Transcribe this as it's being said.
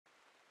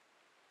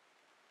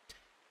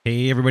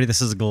Hey everybody,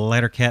 this is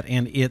Glidercat,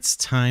 and it's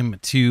time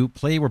to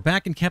play. We're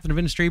back in Captain of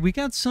Industry. We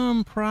got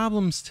some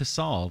problems to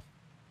solve.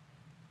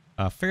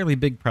 A fairly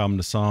big problem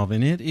to solve,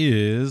 and it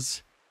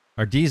is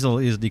our diesel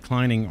is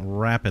declining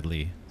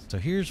rapidly. So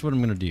here's what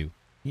I'm going to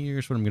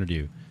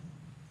do.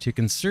 To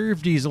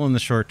conserve diesel in the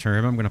short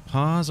term, I'm going to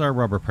pause our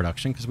rubber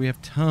production because we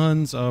have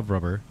tons of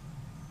rubber.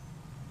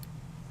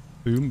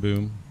 Boom,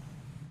 boom.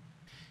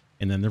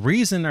 And then the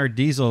reason our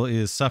diesel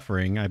is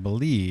suffering, I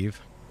believe,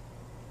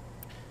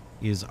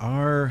 is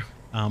our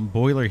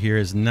boiler here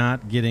is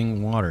not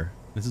getting water.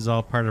 This is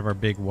all part of our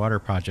big water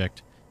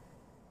project.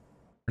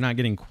 We're not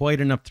getting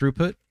quite enough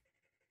throughput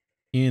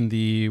in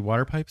the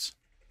water pipes.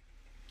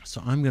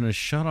 So I'm going to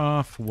shut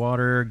off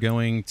water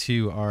going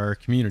to our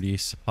community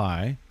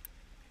supply.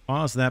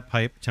 Pause that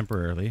pipe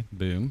temporarily.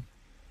 Boom.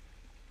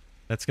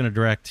 That's going to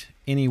direct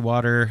any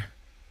water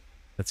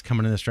that's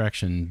coming in this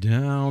direction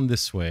down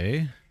this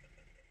way.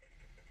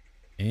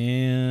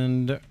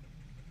 And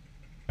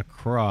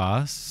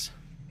across.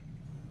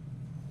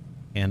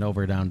 And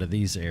over down to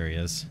these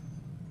areas.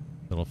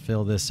 It'll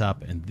fill this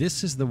up. And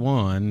this is the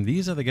one.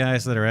 These are the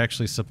guys that are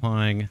actually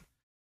supplying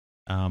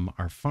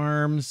our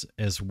farms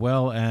as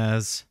well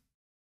as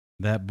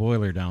that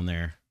boiler down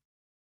there.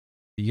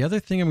 The other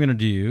thing I'm going to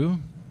do,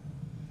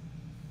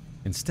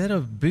 instead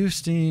of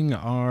boosting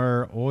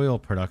our oil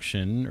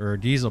production or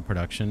diesel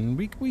production,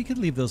 we could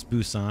leave those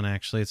boosts on,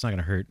 actually. It's not going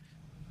to hurt.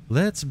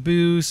 Let's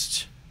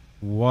boost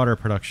water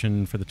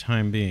production for the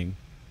time being.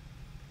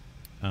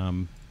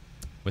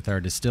 With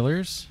our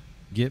distillers,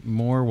 get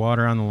more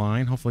water on the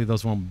line. Hopefully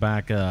those won't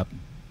back up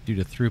due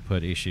to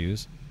throughput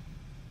issues.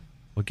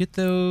 We'll get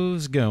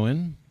those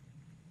going.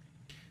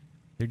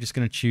 They're just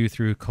going to chew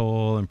through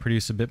coal and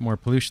produce a bit more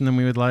pollution than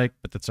we would like,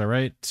 but that's all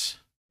right.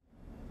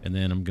 And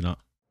then I'm going to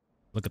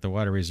look at the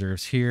water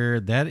reserves here.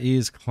 That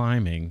is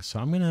climbing. So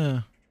I'm going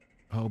to...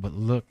 Oh, but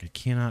look, I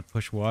cannot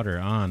push water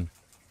on.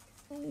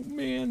 Oh,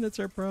 man, that's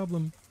our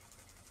problem.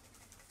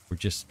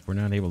 We're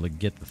not able to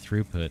get the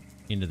throughput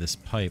into this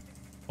pipe.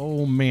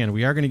 Oh man,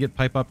 we are going to get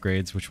pipe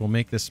upgrades, which will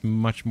make this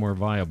much more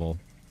viable.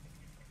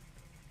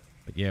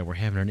 But yeah, we're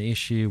having an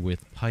issue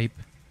with pipe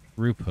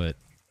throughput.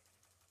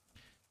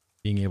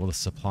 Being able to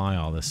supply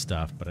all this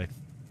stuff. But I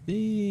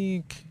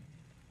think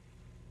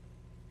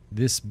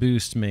this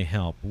boost may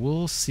help.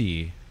 We'll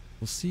see.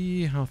 We'll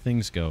see how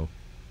things go.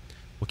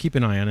 We'll keep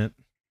an eye on it.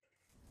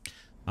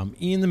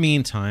 In the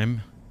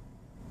meantime,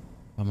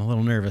 I'm a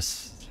little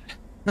nervous.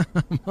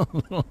 I'm a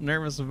little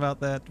nervous about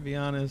that, to be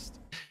honest.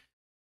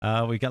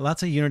 We got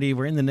lots of unity.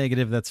 We're in the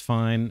negative. That's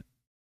fine.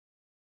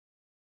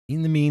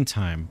 In the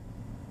meantime,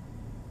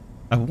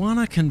 I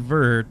want to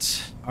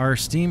convert our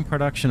steam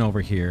production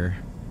over here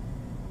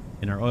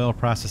in our oil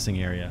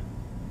processing area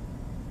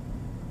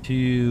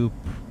to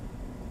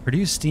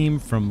produce steam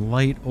from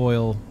light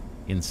oil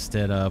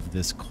instead of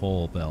this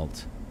coal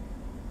belt.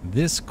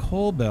 This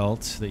coal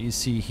belt that you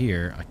see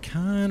here, I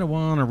kind of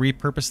want to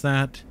repurpose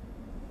that,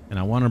 and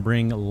I want to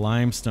bring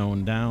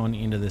limestone down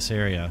into this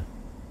area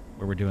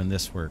where we're doing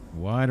this work.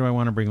 Why do I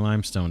want to bring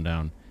limestone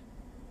down?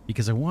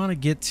 Because I want to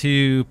get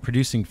to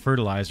producing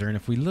fertilizer, and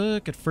if we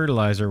look at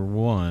fertilizer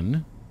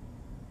 1,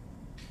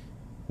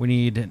 we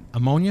need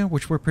ammonia,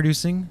 which we're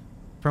producing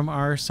from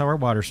our sour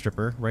water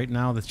stripper. Right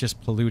now that's just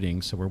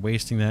polluting, so we're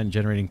wasting that and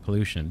generating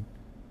pollution.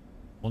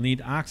 We'll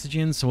need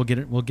oxygen, so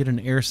we'll get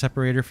an air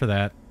separator for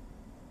that.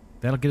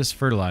 That'll get us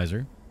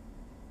fertilizer.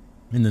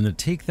 And then to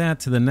take that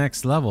to the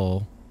next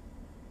level,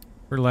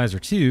 fertilizer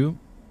 2,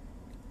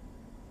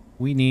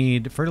 we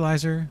need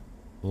fertilizer,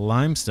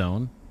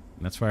 limestone.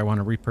 And that's why I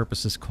want to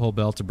repurpose this coal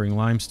belt to bring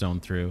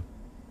limestone through.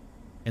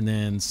 And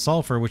then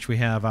sulfur, which we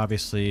have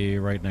obviously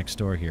right next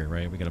door here,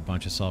 right? We got a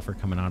bunch of sulfur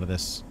coming out of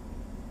this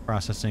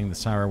processing, the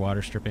sour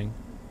water stripping.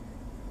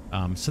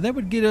 So that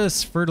would get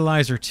us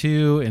fertilizer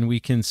 2, and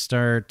we can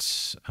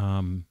start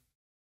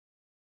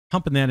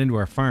pumping that into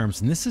our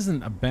farms. And this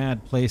isn't a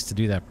bad place to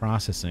do that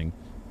processing.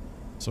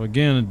 So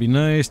again, it'd be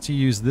nice to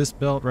use this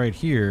belt right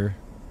here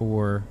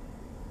for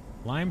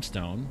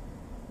limestone.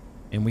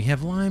 And we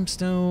have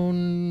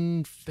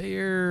limestone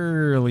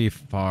fairly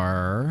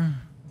far.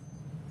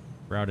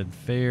 Routed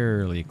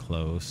fairly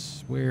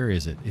close. Where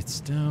is it? It's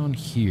down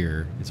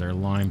here is our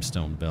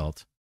limestone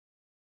belt.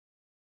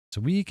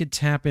 So we could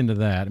tap into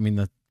that. I mean,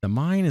 the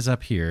mine is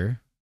up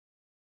here.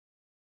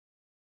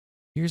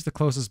 Here's the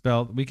closest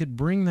belt. We could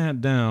bring that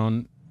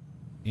down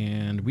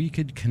and we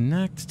could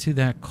connect to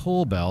that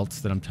coal belt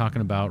that I'm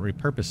talking about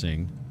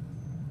repurposing.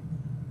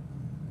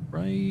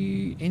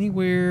 Right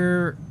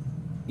anywhere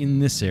in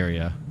this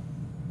area.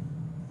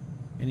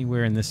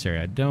 Anywhere in this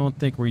area. I don't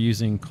think we're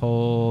using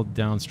coal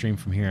downstream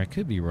from here. I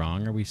could be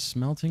wrong. Are we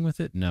smelting with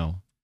it? No.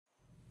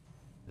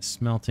 The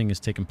smelting is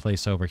taking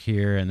place over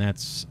here, and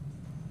that's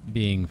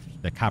being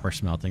the copper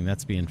smelting.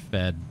 That's being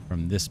fed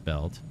from this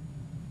belt.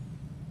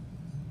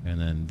 And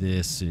then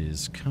this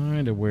is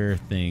kind of where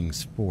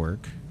things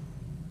fork.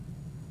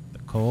 The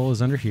coal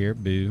is under here.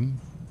 Boom.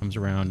 Comes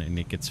around and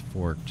it gets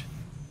forked.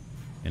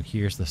 And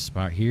here's the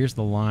spot. Here's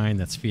the line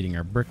that's feeding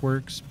our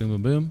brickworks. Boom,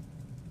 boom, boom.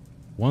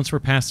 Once we're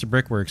past the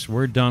brickworks,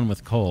 we're done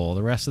with coal.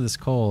 The rest of this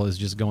coal is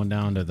just going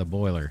down to the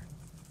boiler.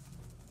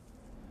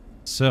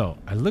 So,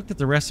 I looked at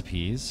the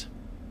recipes,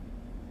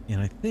 and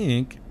I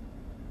think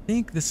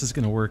this is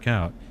going to work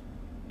out.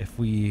 If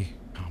we...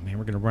 Oh, man,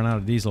 we're going to run out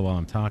of diesel while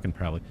I'm talking,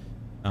 probably.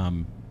 I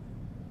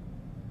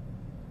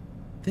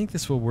think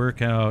this will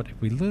work out.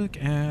 If we look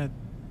at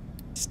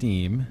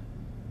steam,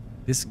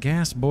 this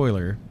gas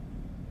boiler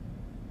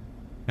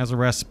has a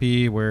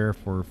recipe where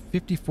for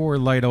 54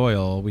 light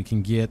oil, we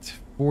can get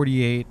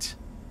 48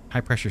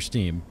 high-pressure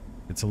steam.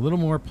 It's a little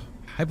more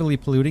heavily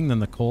polluting than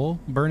the coal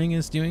burning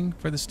is doing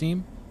for the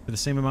steam, for the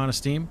same amount of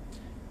steam,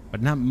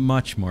 but not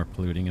much more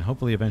polluting, and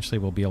hopefully eventually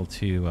we'll be able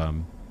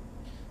to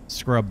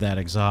scrub that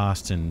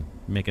exhaust and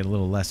make it a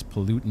little less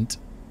pollutant.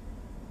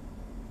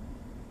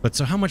 But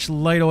so how much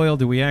light oil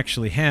do we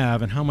actually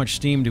have, and how much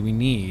steam do we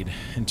need?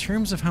 In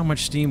terms of how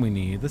much steam we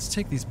need, let's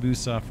take these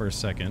boosts off for a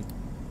second.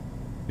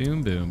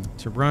 Boom, boom.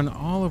 To run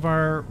all of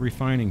our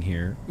refining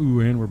here. Ooh,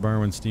 and we're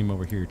borrowing steam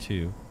over here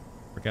too.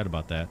 Forgot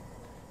about that.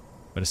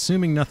 But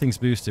assuming nothing's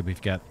boosted,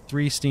 we've got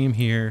 3 steam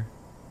here,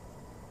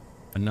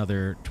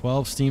 another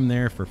 12 steam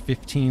there for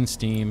 15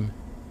 steam,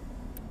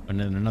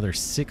 and then another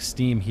 6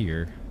 steam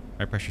here,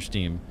 high pressure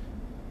steam,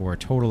 for a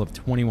total of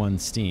 21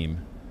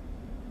 steam.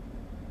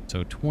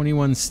 So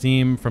 21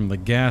 steam from the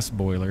gas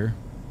boiler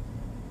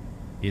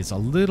is a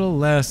little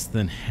less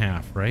than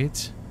half,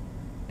 right?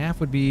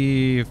 Half would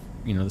be,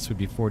 you know, this would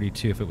be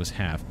 42 if it was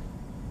half.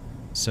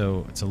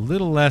 So it's a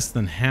little less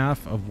than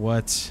half of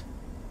what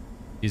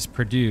is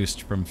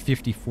produced from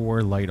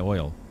 54 light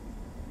oil.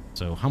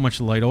 So how much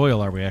light oil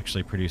are we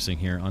actually producing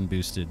here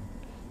unboosted?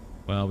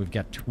 Well, we've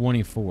got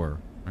 24,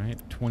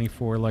 right?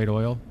 24 light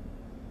oil.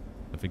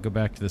 If we go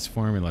back to this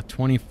formula,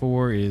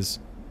 24 is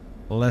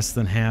less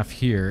than half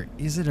here.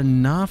 Is it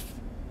enough?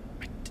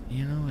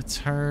 You know, it's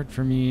hard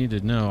for me to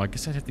know. I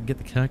guess I'd have to get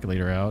the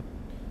calculator out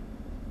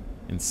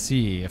and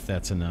see if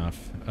that's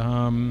enough.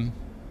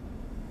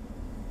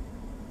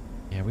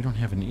 Yeah, we don't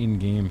have an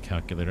in-game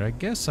calculator. I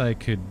guess I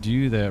could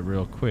do that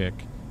real quick.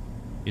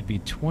 It'd be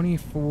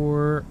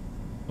 24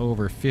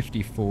 over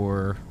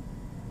 54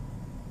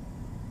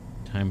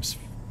 times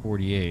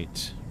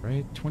 48,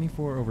 right?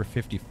 24 over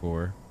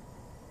 54.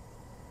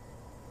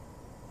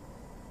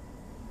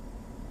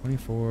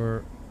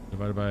 24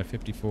 divided by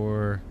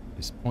 54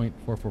 is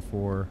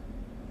 0.444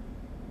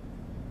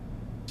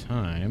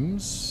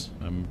 times...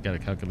 I've got a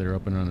calculator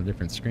open on a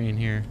different screen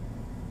here.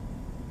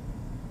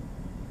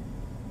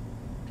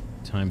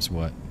 Times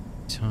what?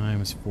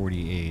 Times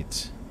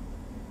 48.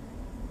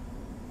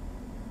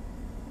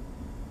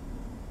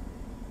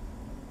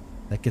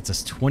 That gets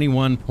us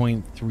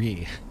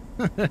 21.3.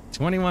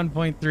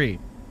 21.3.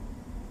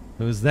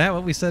 So is that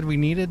what we said we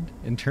needed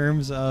in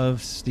terms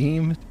of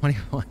steam?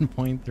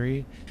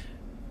 21.3?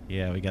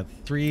 Yeah, we got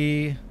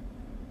 3,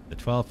 the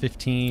 12,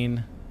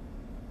 15,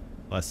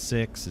 plus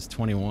 6 is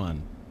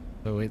 21.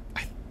 So I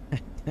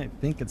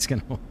think it's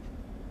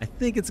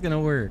gonna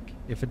work.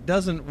 If it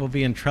doesn't, we'll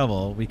be in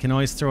trouble. We can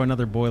always throw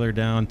another boiler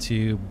down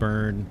to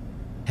burn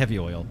heavy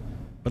oil.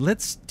 But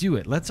let's do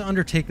it. Let's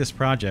undertake this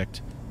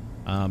project.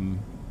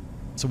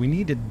 So we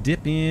need to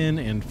dip in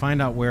and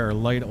find out where our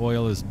light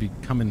oil is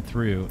coming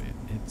through.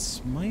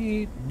 It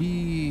might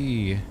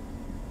be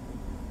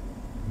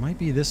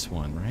this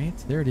one, right?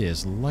 There it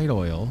is, light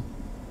oil.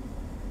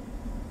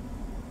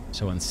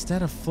 So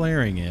instead of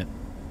flaring it,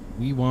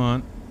 we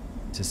want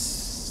to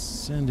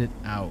send it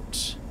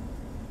out.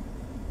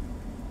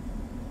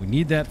 We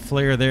need that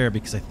flare there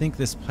because I think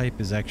this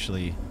pipe is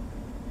actually...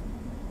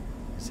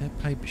 Is that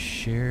pipe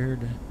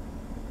shared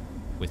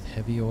with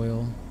heavy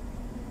oil?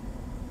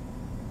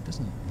 It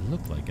doesn't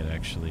look like it,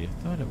 actually. I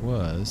thought it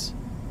was.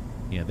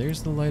 Yeah,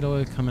 there's the light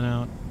oil coming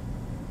out.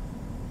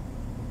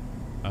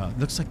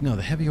 Looks like, no,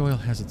 the heavy oil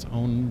has its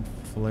own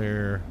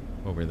flare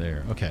over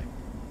there. Okay.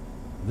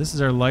 This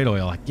is our light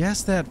oil. I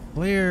guess that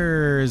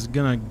flare is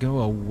gonna go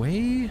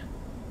away.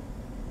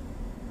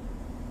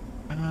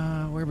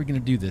 Where are we gonna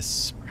do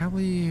this?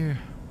 Probably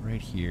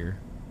right here.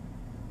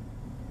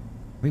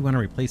 We want to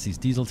replace these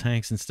diesel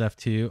tanks and stuff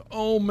too.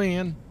 Oh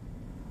man,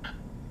 a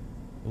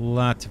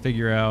lot to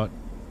figure out.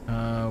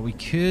 We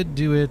could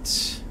do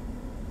it.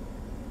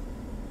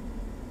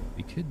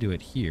 We could do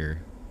it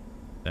here.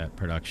 That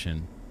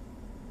production.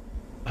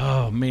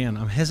 Oh man,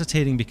 I'm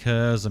hesitating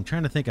because I'm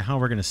trying to think of how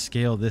we're gonna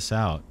scale this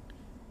out.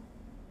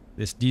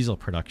 This diesel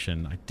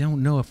production. I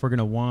don't know if we're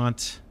gonna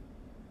want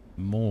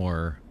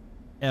more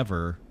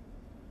ever,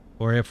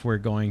 or if we're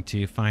going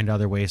to find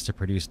other ways to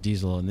produce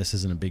diesel and this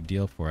isn't a big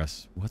deal for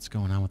us. What's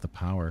going on with the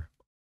power?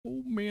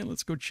 Oh man,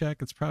 let's go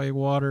check. It's probably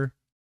water.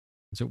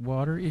 Is it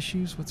water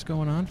issues? What's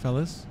going on,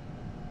 fellas?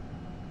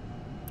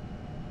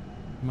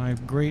 My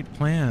great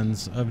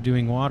plans of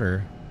doing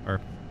water are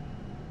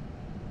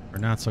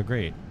not so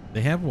great.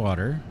 They have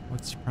water.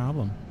 What's the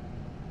problem?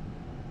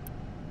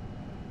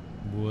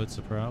 What's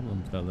the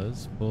problem,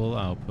 fellas? Full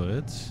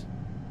output.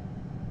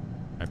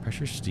 High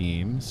pressure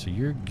steam, so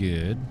you're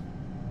good.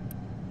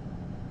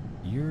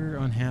 You're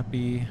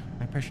unhappy.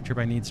 High pressure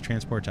turbine needs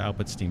transport to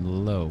output steam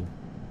low.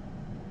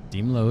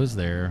 Steam low is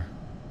there.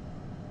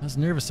 I was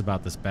nervous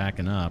about this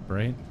backing up,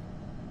 right?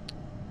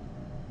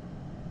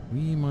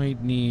 We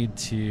might need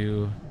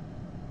to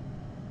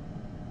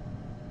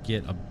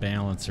get a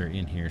balancer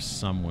in here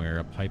somewhere,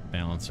 a pipe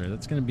balancer.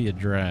 That's going to be a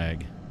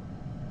drag.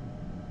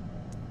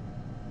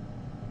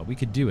 But we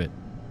could do it.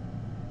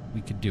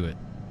 We could do it.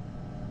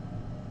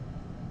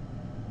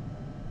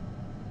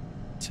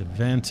 To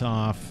vent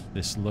off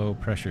this low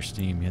pressure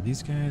steam. Yeah,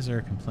 these guys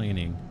are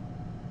complaining.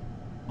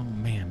 Oh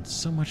man,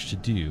 so much to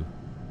do.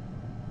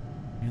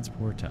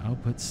 Transport to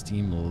output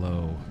steam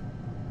low.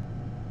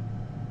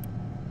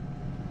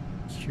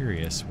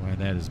 Curious why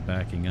that is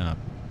backing up.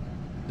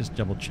 Just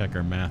double check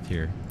our math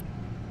here.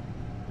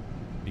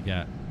 We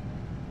got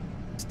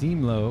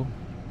steam low,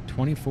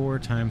 24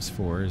 times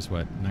 4 is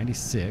what,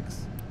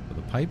 96. So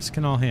the pipes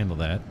can all handle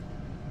that.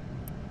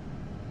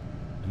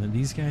 And then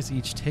these guys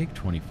each take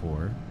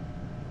 24,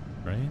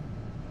 right?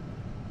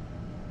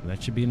 So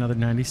that should be another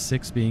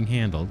 96 being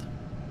handled.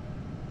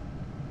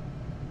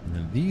 And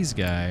then these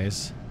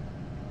guys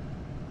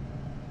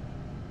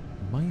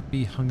might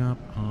be hung up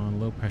on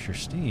low pressure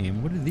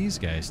steam. What do these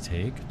guys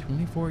take?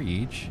 24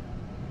 each.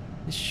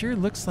 This sure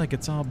looks like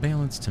it's all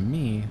balanced to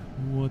me.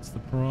 What's the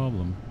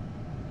problem?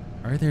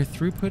 Are there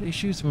throughput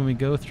issues when we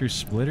go through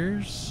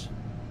splitters?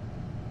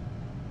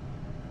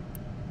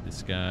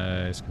 This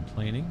guy's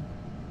complaining.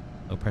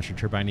 Low pressure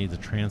turbine needs a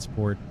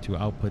transport to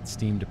output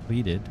steam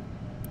depleted.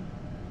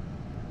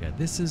 Yeah,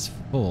 this is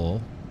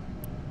full.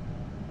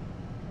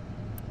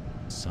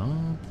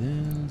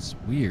 Something's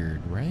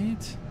weird,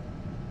 right?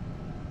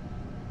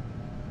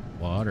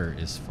 Water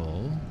is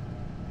full.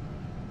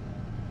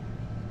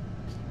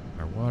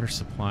 Our water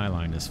supply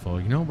line is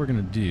full. You know what we're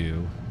going to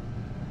do?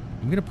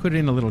 I'm going to put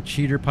in a little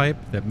cheater pipe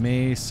that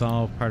may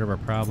solve part of our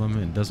problem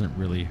and doesn't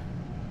really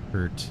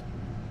hurt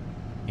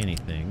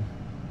anything.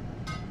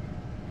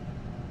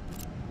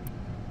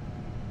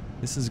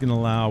 This is going to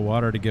allow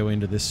water to go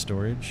into this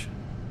storage.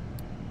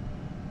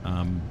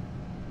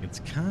 It's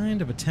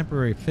kind of a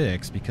temporary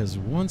fix because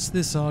once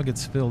this all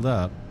gets filled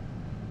up,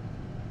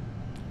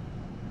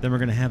 then we're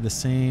going to have the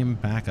same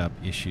backup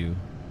issue.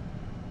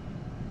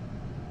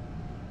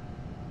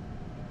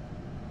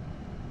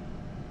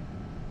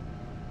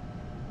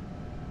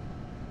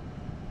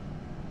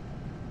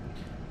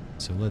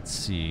 So let's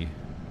see.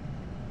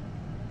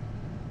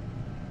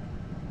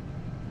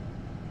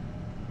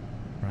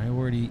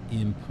 Priority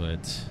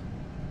input.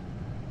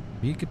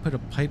 We could put a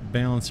pipe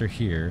balancer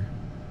here.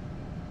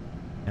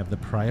 Have the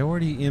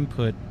priority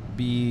input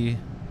be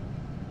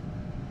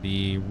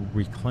the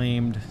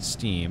reclaimed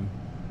steam.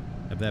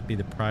 Have that be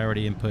the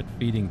priority input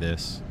feeding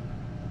this.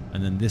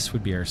 And then this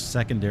would be our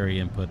secondary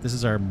input. This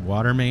is our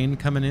water main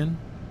coming in.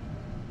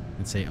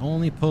 And say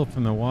only pull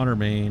from the water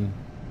main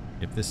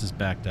if this is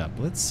backed up.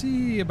 Let's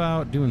see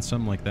about doing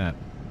something like that.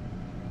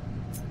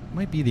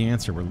 Might be the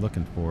answer we're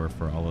looking for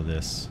all of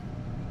this.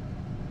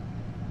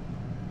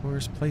 Of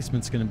course,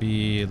 placement's going to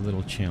be a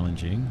little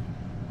challenging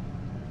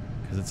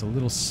because it's a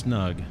little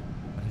snug.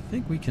 But I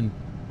think we can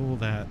pull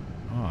that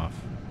off.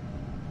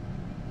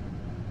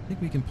 I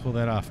think we can pull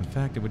that off. In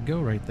fact, it would go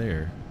right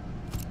there.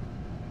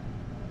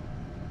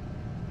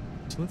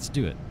 So let's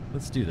do it.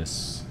 Let's do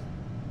this.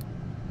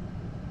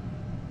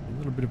 A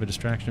little bit of a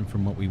distraction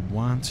from what we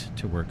want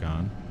to work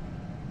on.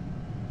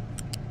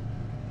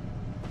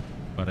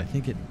 But I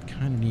think it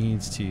kind of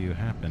needs to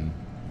happen.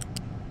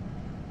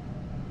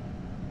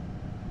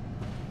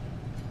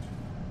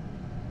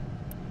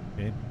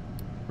 Okay.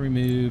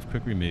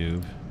 Quick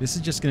remove. This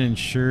is just going to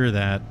ensure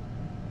that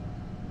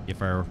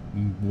if our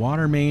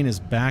water main is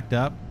backed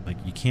up, like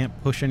you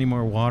can't push any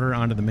more water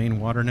onto the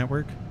main water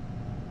network,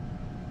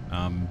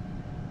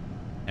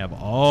 have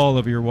all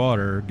of your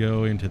water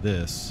go into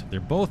this. If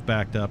they're both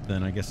backed up,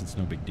 then I guess it's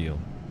no big deal.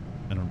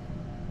 I don't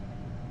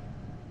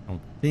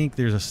think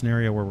there's a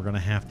scenario where we're going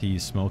to have to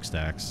use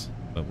smokestacks,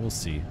 but we'll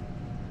see.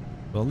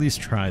 We'll at least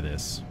try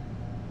this.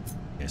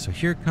 Okay, so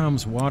here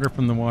comes water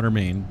from the water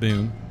main.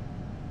 Boom.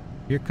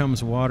 Here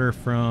comes water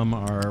from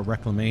our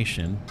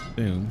reclamation.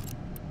 Boom.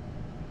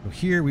 So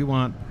here we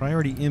want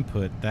priority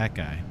input, that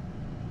guy.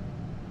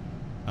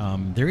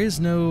 There is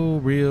no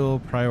real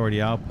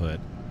priority output.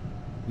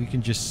 We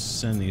can just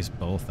send these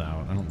both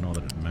out. I don't know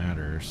that it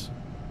matters.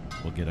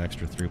 We'll get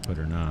extra throughput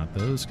or not.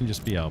 Those can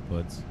just be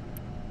outputs.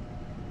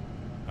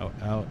 Out,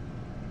 out.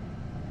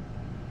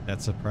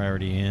 That's a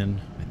priority in.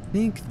 I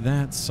think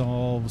that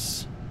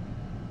solves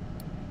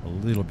a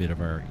little bit of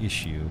our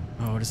issue.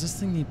 Oh, does this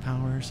thing need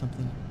power or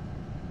something?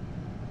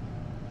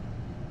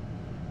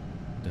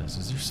 It does.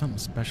 Is there something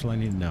special I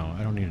need? No,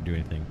 I don't need to do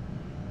anything.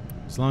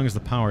 As long as the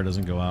power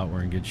doesn't go out,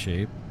 we're in good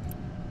shape.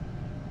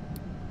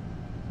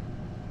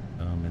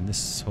 And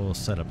this whole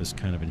setup is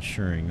kind of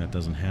ensuring that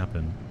doesn't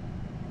happen.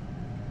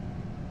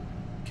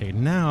 Okay,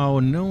 now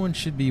no one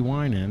should be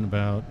whining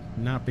about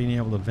not being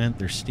able to vent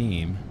their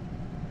steam.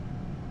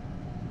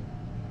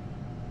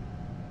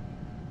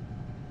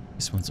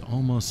 This one's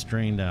almost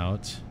drained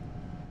out.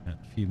 Got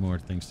a few more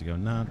things to go.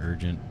 Not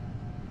urgent.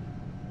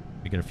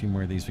 We got a few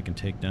more of these we can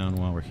take down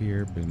while we're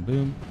here. Boom,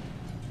 boom.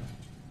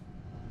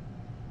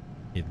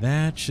 Okay,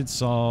 that should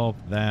solve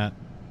that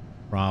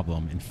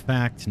problem. In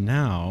fact,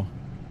 now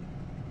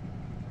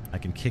I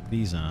can kick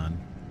these on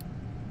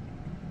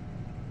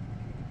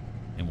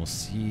and we'll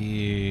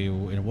see.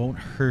 It won't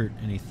hurt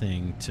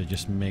anything to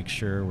just make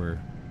sure we're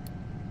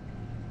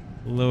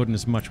loading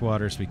as much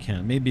water as we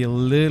can. Maybe a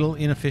little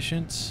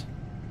inefficient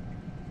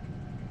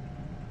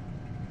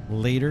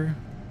later.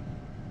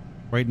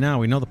 Right now,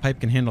 we know the pipe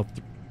can handle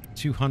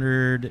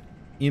 200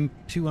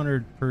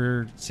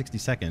 per 60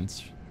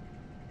 seconds.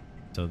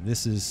 So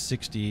this is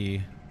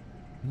 60.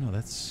 No,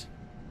 that's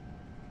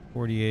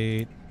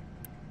 48,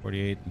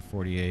 48, and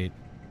 48.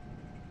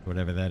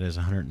 Whatever that is,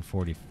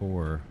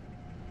 144.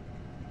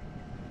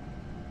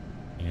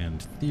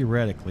 And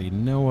theoretically,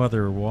 no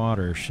other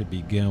water should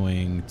be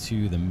going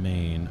to the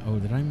main. Oh,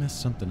 did I mess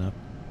something up?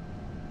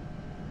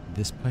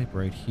 This pipe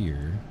right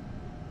here.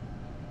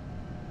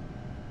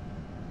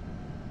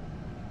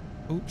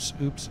 Oops,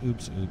 oops,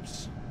 oops,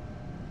 oops.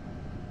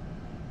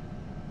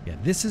 Yeah,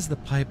 this is the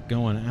pipe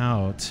going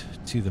out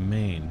to the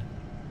main.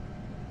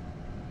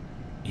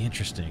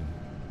 Interesting.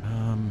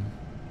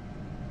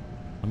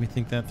 Let me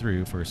think that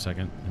through for a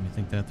second. Let me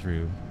think that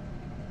through.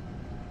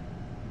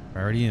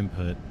 Priority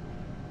input.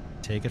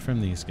 Take it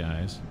from these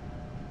guys.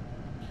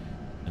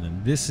 And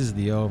then this is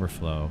the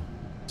overflow.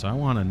 So I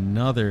want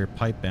another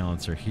pipe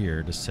balancer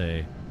here to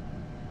say,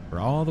 for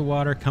all the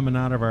water coming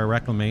out of our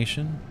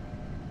reclamation,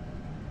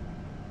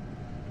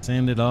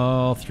 send it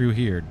all through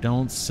here.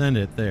 Don't send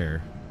it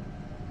there.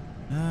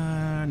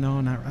 No,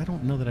 I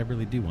don't know that I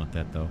really do want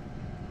that, though.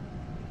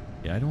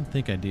 Yeah, I don't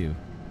think I do.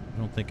 I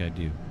don't think I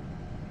do.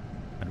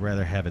 I'd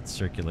rather have it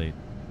circulate.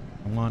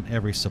 I want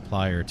every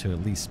supplier to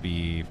at least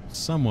be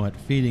somewhat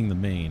feeding the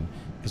main.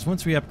 Because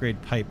once we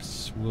upgrade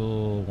pipes,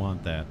 we'll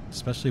want that.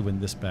 Especially when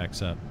this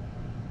backs up.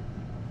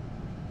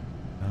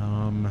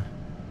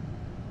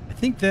 I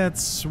think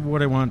that's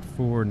what I want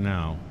for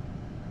now.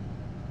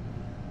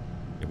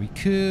 Yeah, we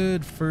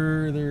could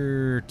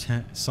further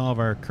solve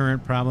our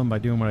current problem by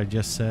doing what I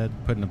just said.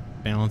 Putting a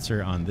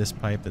balancer on this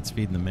pipe that's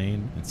feeding the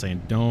main. And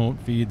saying,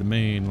 don't feed the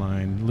main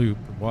line, loop,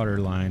 water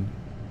line.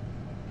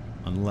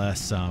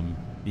 Unless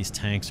these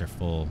tanks are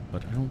full,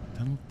 but I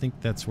don't think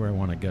that's where I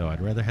want to go. I'd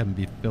rather have them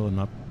be filling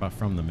up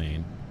from the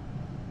main.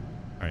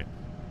 All right.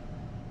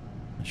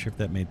 Not sure if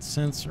that made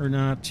sense or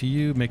not to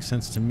you. Makes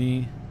sense to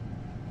me.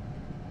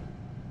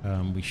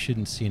 We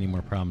shouldn't see any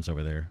more problems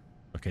over there.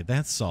 Okay,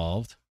 that's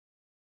solved.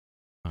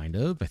 Kind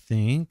of, I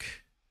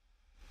think.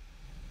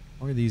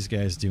 What are these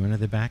guys doing? Are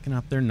they backing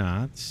up? They're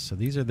not. So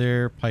these are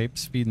their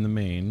pipes feeding the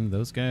main.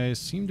 Those guys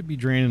seem to be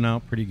draining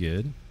out pretty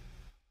good.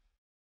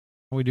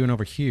 What are we doing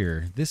over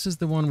here? This is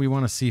the one we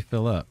want to see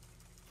fill up.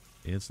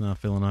 It's not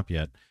filling up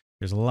yet.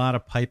 There's a lot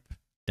of pipe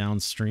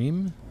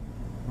downstream.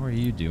 How are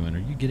you doing? Are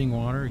you getting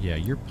water? Yeah,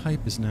 your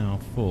pipe is now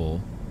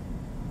full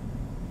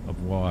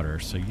of water,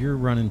 so you're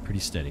running pretty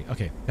steady.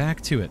 Okay,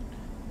 back to it.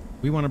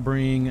 We want to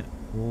bring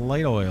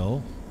light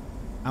oil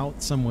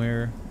out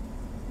somewhere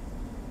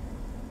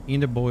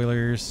into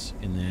boilers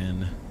and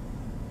then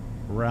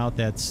route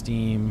that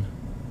steam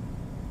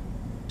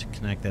to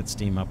connect that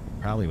steam up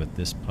probably with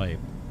this pipe.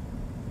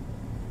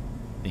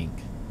 I think.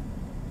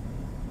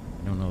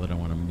 I don't know that I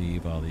want to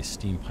move all these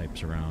steam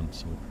pipes around,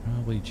 so we'll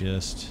probably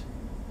just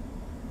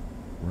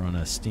run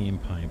a steam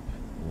pipe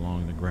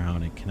along the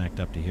ground and connect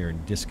up to here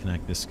and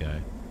disconnect this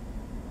guy.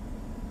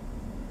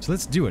 So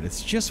let's do it.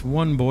 It's just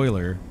one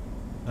boiler.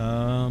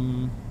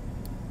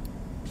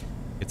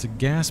 It's a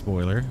gas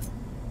boiler.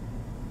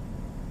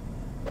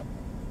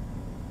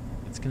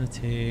 It's gonna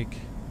take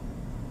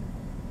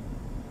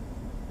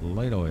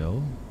light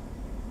oil,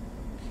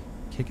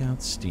 kick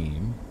out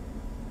steam.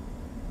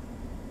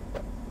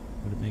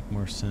 Would it make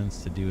more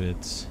sense to do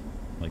it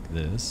like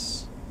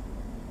this?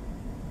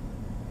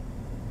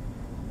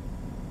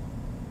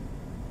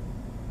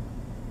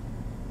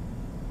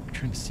 I'm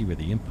trying to see where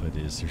the input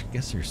is. I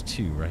guess there's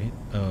two, right?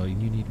 Oh, you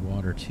need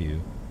water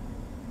too.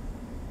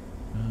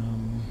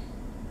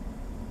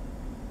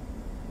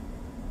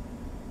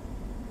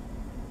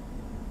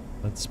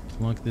 Let's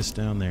plunk this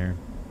down there.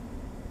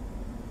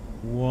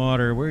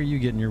 Water. Where are you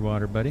getting your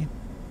water, buddy?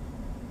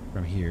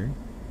 From here.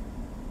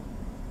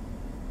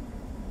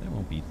 That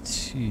won't be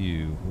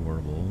too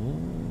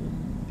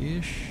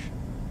horrible-ish.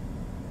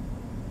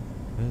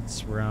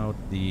 Let's route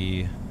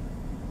the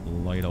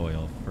light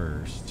oil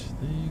first.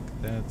 I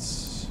think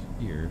that's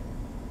here.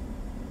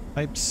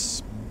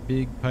 Pipes.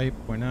 Big pipe.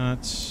 Why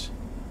not?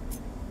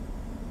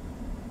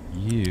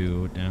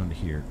 You down to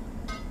here.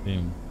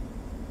 Boom.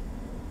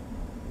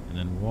 And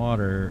then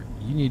water.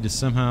 You need to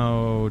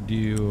somehow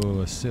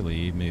do a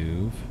silly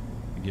move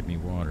to give me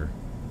water.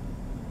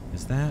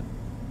 Is that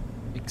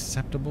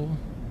acceptable?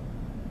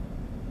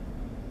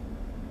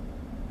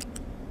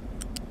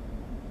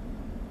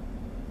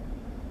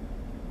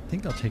 I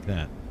think I'll take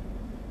that.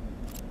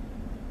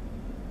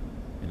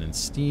 And then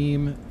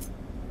steam.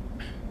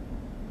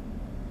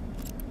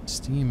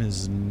 Steam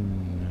is...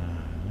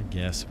 I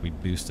guess if we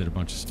boosted a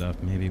bunch of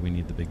stuff, maybe we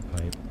need the big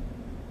pipe.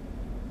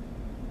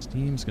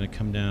 Steam's going to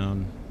come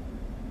down.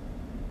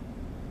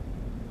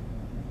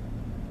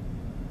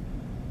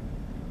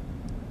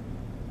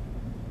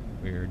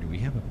 where do we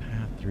have a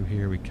path through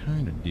here? We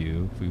kind of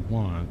do if we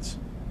want.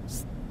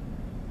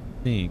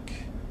 I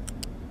think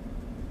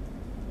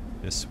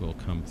this will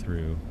come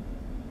through.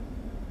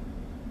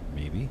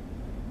 Maybe.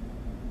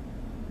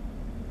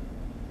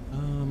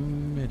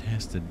 It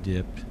has to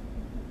dip.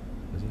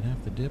 Does it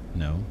have to dip?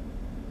 No.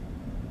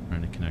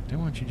 Trying to connect. I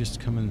want you just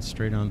coming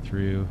straight on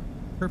through.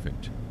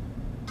 Perfect.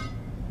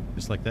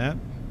 Just like that.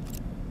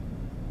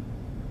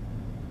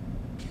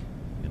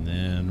 And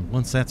then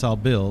once that's all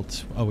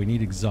built, oh, we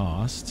need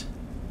exhaust.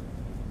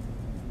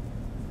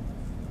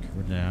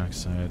 Carbon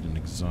dioxide and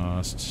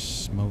exhaust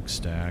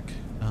smokestack.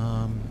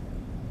 Oh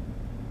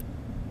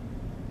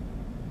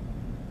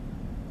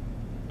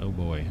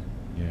boy.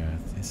 Yeah,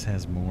 this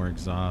has more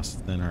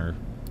exhaust than our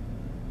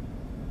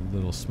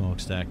little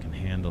smokestack can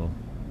handle.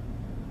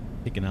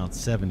 Taking out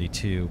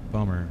 72.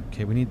 Bummer.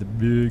 Okay, we need the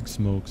big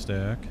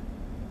smokestack.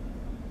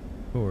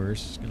 Of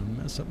course, it's gonna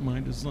mess up my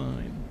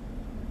design.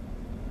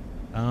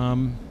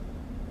 I'm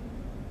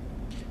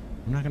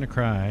not gonna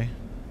cry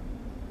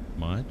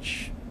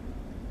much.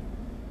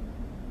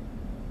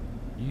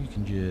 You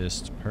can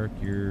just park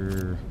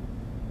yourself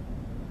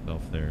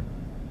there.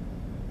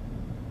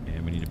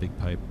 And we need a big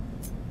pipe.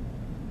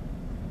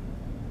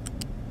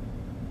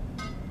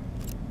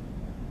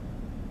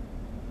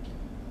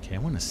 Okay, I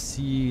want to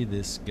see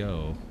this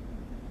go.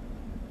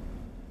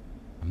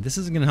 This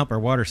isn't going to help our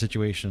water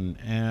situation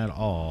at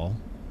all.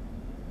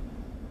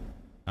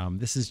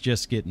 This is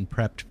just getting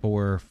prepped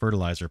for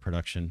fertilizer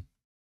production.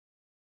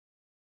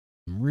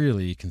 I'm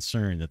really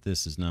concerned that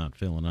this is not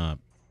filling up.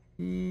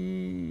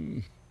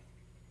 We're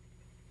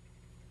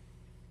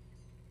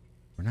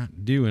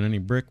not doing any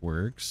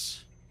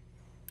brickworks.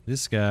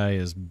 This guy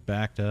is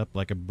backed up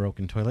like a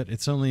broken toilet.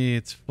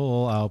 It's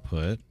full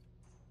output.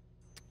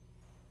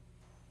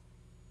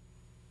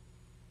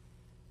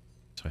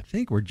 So I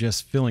think we're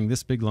just filling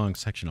this big long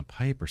section of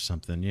pipe or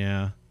something,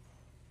 yeah.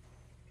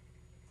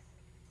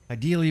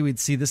 Ideally, we'd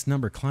see this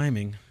number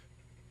climbing.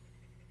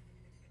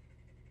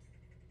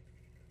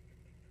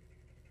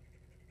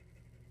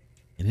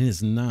 And it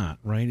is not,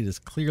 right? It is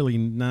clearly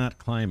not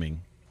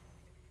climbing.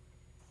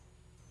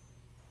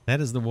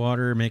 That is the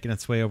water making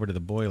its way over to the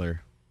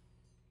boiler.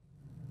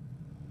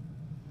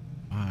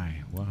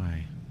 Why?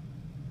 Why?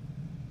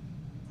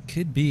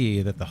 Could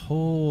be that the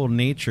whole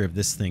nature of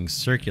this thing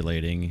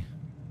circulating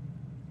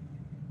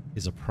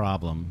is a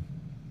problem.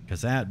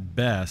 Because at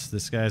best,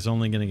 this guy's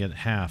only going to get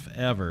half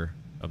ever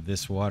of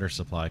this water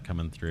supply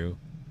coming through.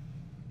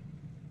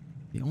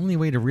 The only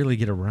way to really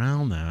get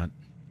around that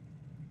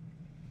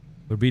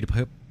would be to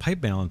put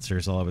pipe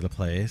balancers all over the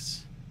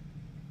place,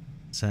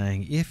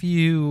 saying if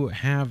you're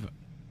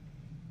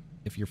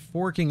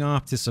forking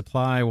off to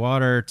supply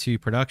water to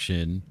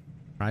production,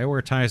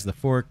 prioritize the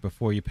fork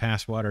before you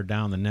pass water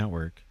down the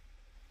network.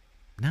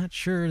 Not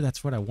sure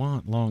that's what I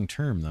want long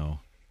term though,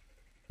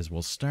 because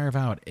we'll starve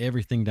out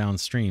everything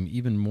downstream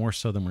even more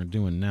so than we're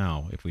doing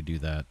now if we do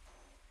that.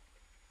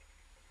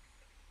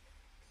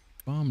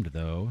 Bummed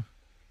though.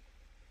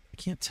 I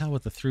can't tell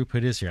what the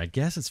throughput is here. I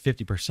guess it's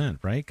 50%,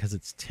 right? Because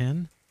it's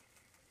 10.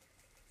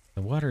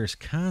 The water is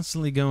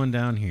constantly going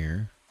down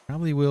here.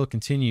 Probably will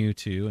continue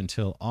to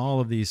until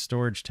all of these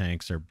storage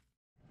tanks are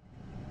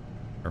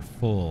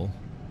full.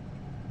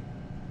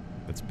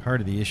 That's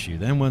part of the issue.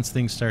 Then once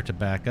things start to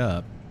back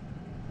up,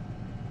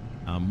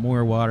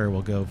 more water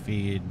will go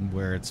feed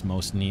where it's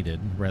most needed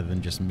rather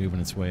than just moving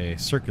its way,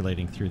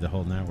 circulating through the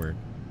whole network.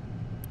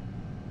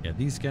 Yeah,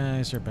 these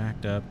guys are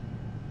backed up.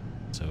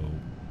 So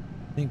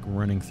I think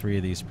running 3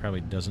 of these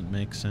probably doesn't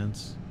make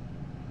sense.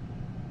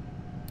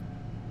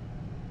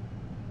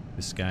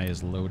 This guy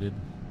is loaded.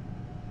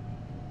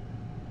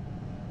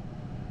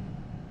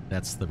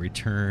 That's the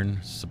return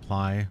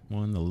supply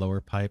one, the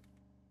lower pipe.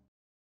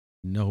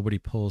 Nobody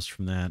pulls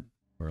from that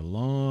for a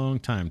long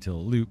time till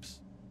it loops.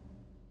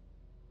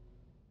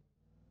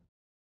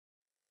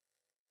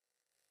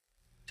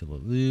 Till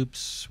it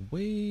loops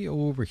way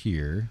over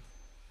here.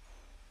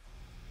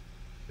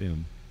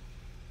 Boom.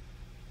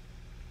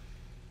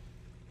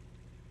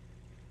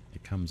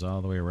 It comes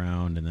all the way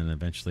around, and then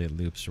eventually it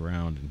loops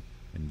around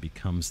and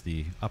becomes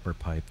the upper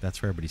pipe.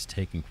 That's where everybody's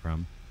taking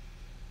from.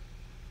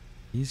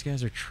 These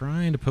guys are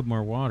trying to put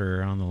more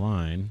water on the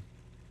line.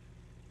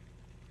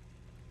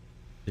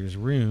 There's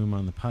room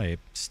on the pipe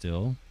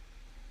still.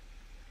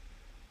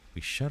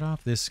 We shut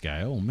off this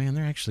guy. Oh man,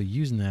 they're actually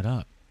using that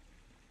up.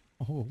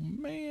 Oh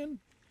man.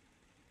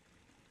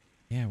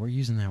 Yeah, we're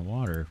using that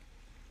water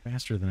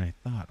faster than I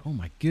thought. Oh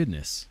my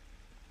goodness.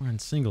 We're on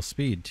single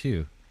speed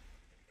too.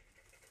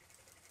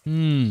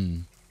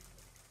 My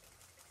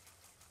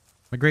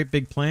great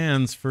big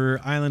plans for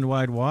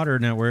island-wide water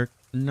network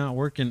not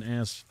working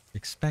as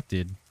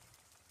expected.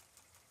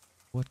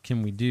 What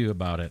can we do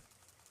about it?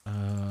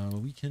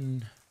 We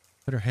can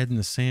put our head in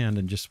the sand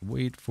and just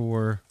wait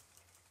for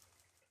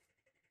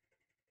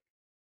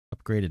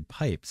upgraded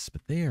pipes,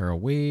 but they are a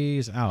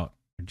ways out.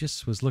 I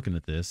just was looking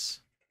at this.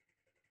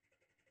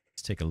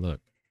 Let's take a look.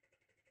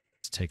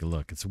 Let's take a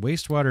look. It's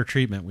wastewater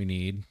treatment we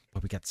need,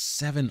 but we got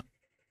 7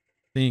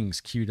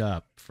 things queued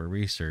up for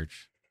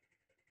research.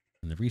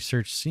 And the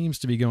research seems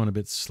to be going a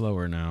bit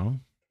slower now.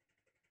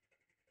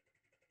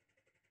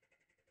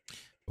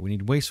 But we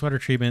need wastewater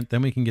treatment,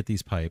 then we can get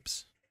these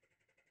pipes.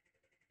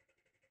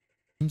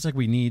 Seems like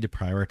we need to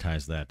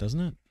prioritize that, doesn't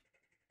it?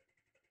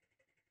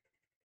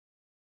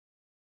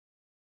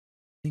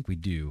 I think we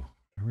do.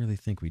 I really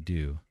think we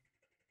do.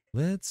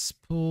 Let's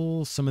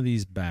pull some of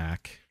these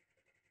back.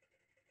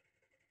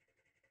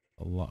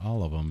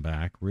 All of them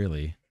back,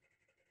 really.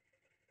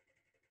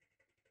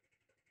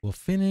 We'll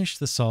finish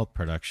the salt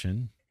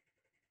production.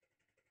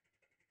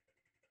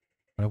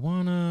 But I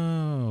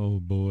wanna... Oh,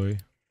 boy.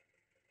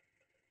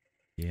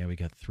 Yeah, we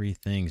got 3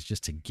 things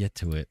just to get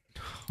to it.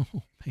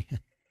 Oh, man.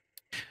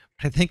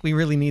 I think we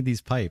really need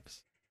these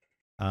pipes.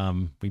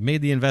 We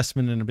made the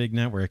investment in a big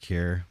network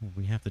here.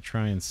 We have to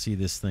try and see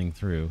this thing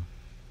through.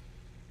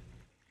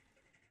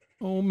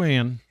 Oh,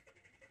 man.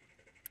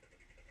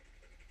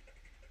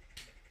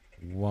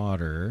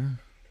 Water.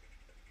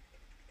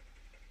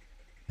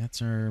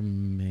 That's our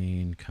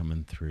main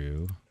coming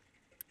through.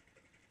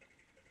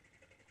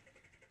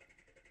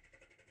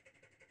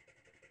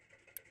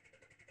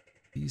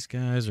 These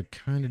guys are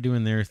kind of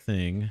doing their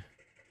thing.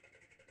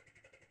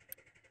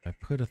 If I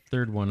put a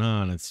third one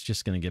on, it's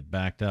just going to get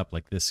backed up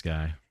like this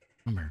guy.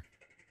 Bummer.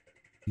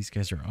 These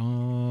guys are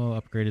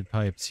all upgraded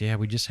pipes. Yeah,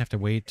 we just have to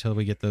wait till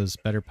we get those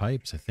better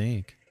pipes, I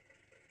think.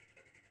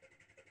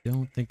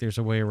 Don't think there's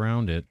a way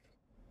around it.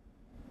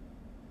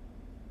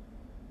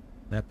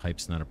 That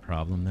pipe's not a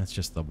problem. That's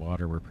just the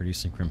water we're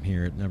producing from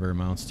here. It never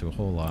amounts to a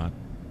whole lot.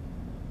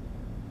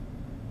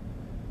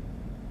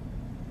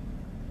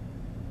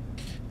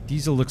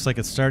 Diesel looks like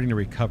it's starting to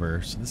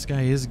recover, so this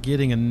guy is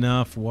getting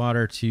enough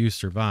water to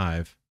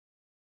survive.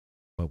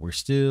 But we're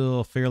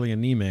still fairly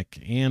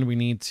anemic, and we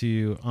need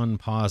to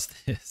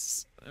unpause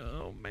this.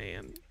 Oh,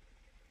 man.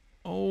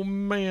 Oh,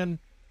 man.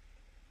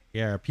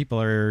 Yeah, our people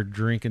are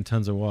drinking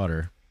tons of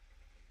water.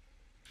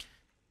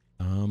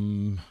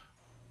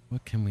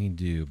 What can we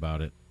do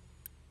about it?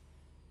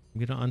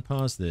 I'm going to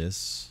unpause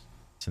this,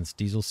 since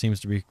diesel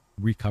seems to be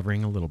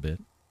recovering a little bit.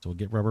 So we'll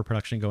get rubber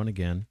production going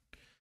again.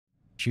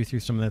 Chew through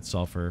some of that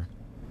sulfur.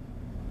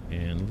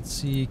 And let's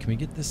see, can we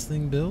get this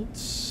thing built?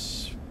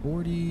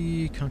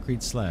 40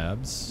 concrete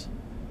slabs.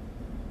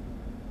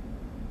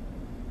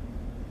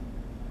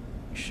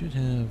 We should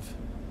have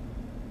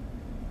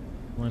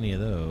plenty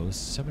of those.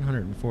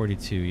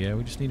 742, yeah,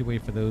 we just need to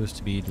wait for those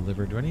to be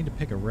delivered. Do I need to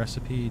pick a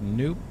recipe?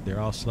 Nope, they're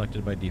all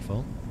selected by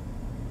default.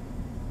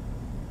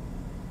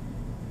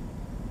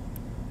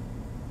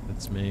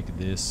 Let's make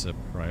this a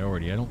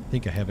priority. I don't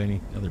think I have any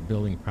other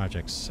building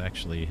projects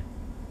actually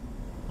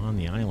on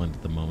the island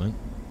at the moment.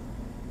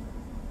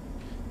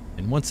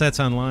 And once that's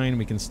online,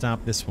 we can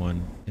stop this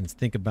one and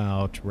think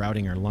about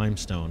routing our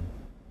limestone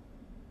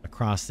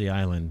across the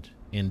island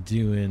and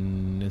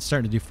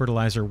starting to do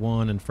fertilizer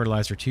 1 and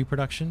fertilizer 2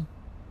 production.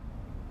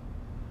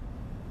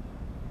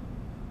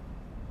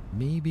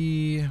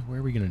 Maybe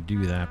where are we going to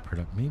do that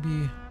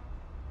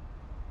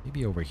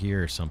maybe over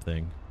here or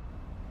something.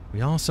 We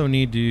also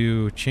need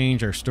to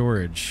change our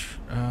storage.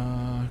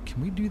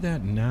 Can we do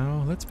that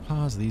now? Let's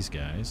pause these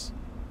guys.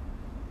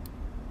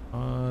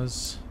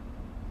 Pause.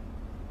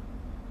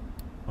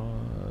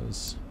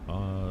 Pause.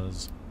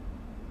 Pause.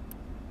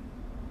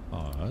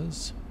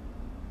 Pause.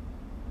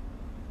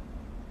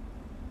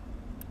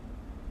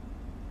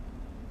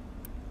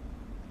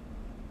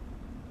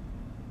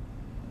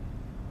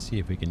 See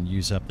if we can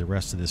use up the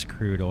rest of this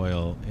crude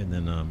oil and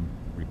then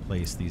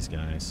replace these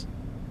guys.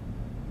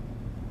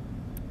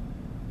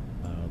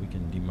 We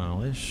can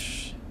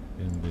demolish.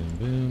 Boom, boom,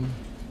 boom.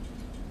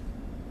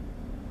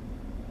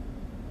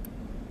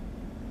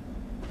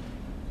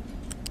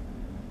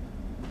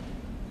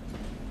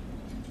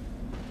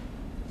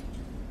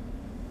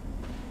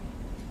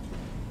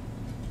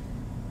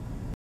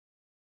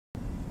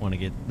 Want to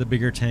get the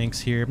bigger tanks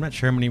here. I'm not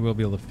sure how many we'll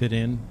be able to fit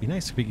in. Be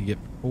nice if we could get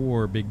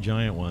 4 big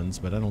giant ones,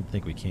 but I don't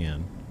think we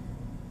can.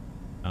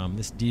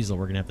 This diesel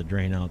we're gonna have to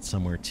drain out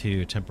somewhere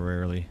too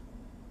temporarily.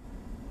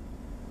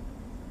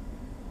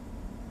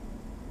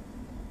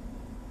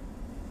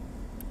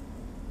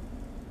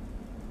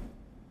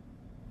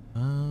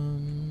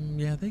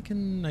 Yeah, they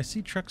can. I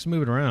see trucks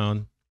moving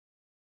around.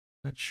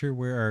 Not sure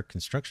where our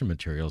construction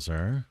materials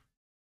are.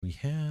 We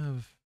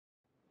have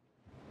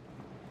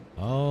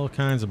all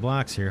kinds of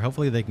blocks here.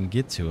 Hopefully they can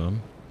get to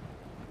them.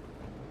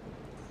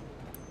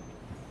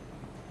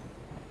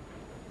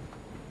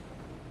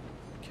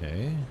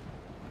 Okay.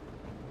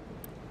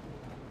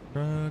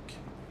 Truck.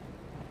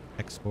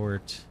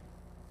 Export.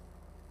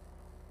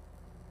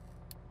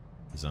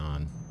 Is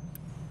on.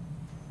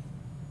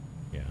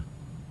 Yeah.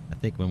 I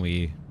think when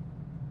we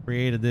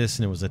created this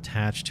and it was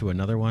attached to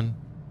another one,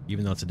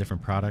 even though it's a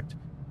different product,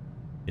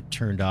 it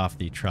turned off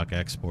the truck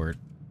export.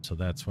 So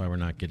that's why we're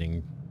not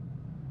getting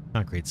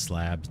concrete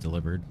slabs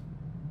delivered.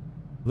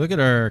 Look at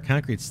our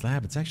concrete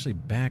slab. It's actually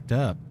backed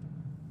up.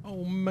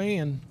 Oh,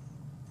 man.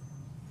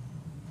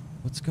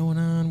 What's going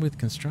on with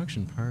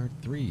construction part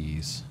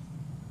 3s?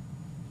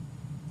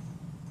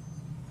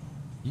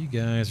 You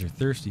guys are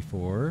thirsty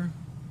for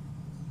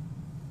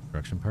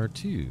construction part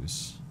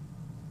 2s.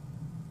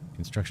 Can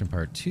Construction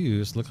part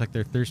 2s look like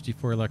they're thirsty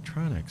for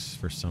electronics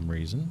for some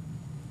reason.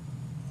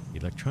 The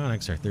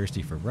electronics are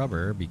thirsty for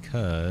rubber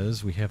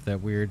because we have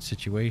that weird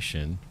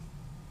situation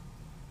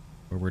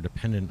where we're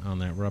dependent on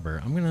that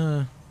rubber. I'm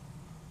gonna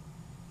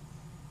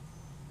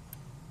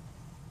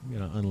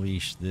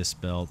unleash this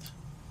belt.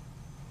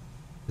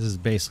 This is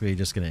basically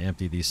just gonna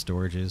empty these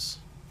storages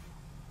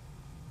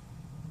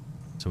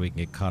so we can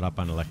get caught up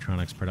on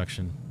electronics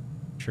production.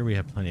 I'm sure we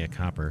have plenty of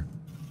copper.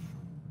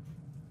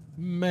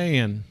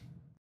 Man,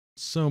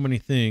 so many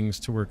things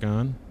to work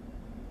on.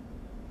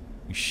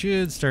 We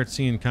should start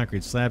seeing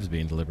concrete slabs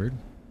being delivered.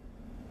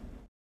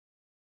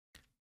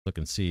 Look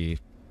and see.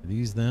 Are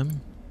these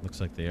them?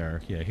 Looks like they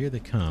are. Yeah, here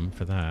they come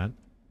for that.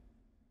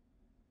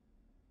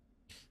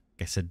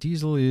 Like I said,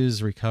 diesel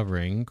is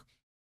recovering.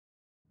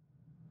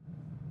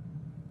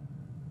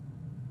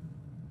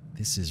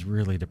 This is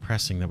really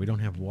depressing that we don't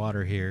have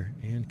water here,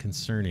 and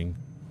concerning.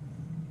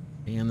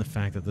 And the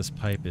fact that this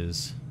pipe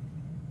is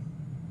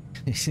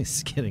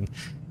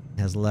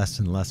has less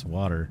and less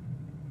water.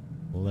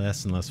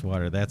 Less and less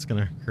water. That's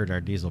going to hurt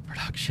our diesel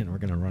production. We're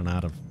going to run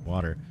out of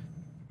water.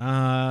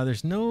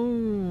 There's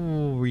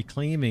no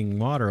reclaiming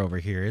water over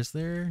here, is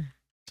there?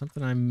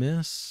 Something I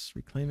miss?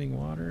 Reclaiming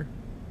water?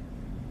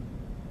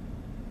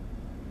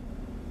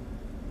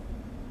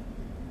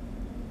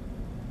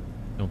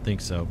 Don't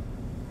think so.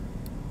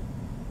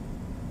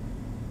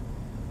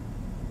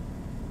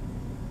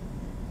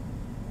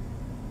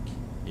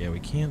 Yeah, we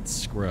can't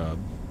scrub.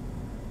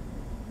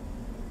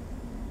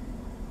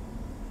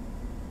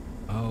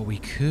 Oh, we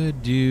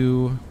could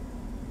do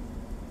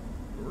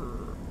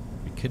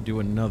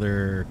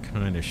another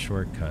kind of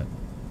shortcut.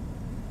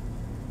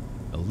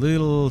 A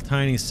little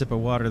tiny sip of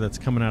water that's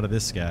coming out of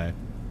this guy,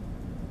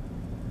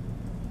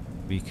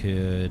 we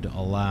could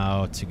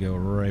allow to go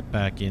right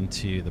back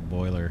into the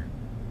boiler,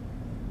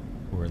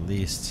 or at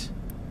least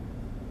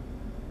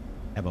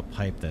have a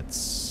pipe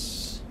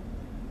that's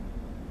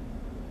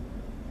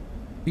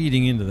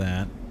feeding into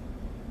that.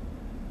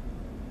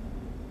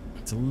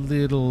 It's a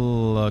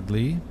little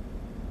ugly,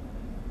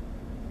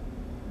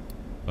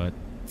 but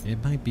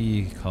it might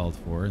be called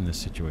for in this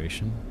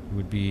situation. It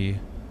would be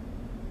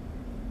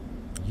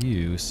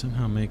you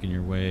somehow making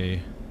your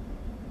way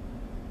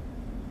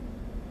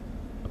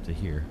up to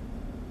here.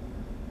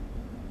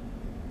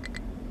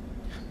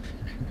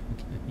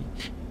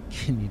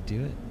 Can you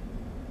do it?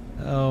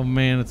 Oh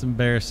man, it's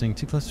embarrassing.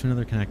 Too close to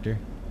another connector.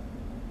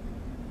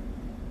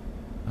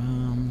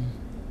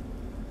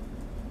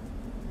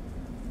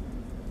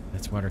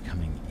 That's water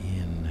coming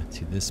in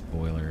to this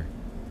boiler.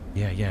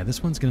 Yeah,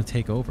 this one's gonna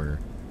take over.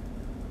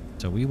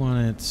 So we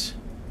want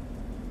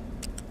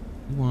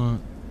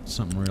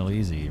something real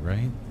easy,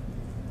 right?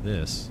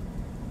 This.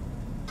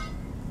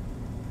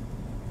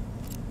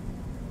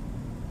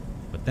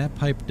 What that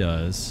pipe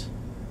does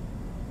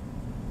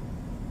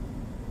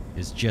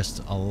is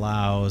just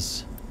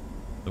allows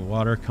the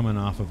water coming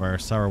off of our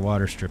sour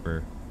water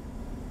stripper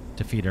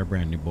to feed our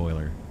brand new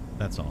boiler.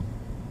 That's all.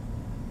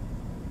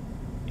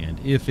 And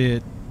if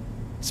it's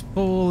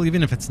full,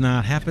 even if it's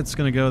not, half it's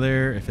going to go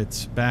there. If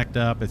it's backed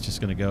up, it's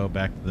just going to go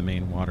back to the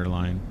main water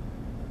line.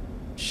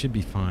 Should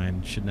be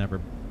fine. Should never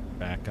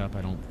back up,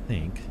 I don't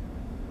think.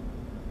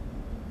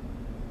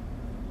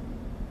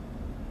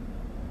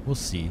 We'll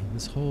see.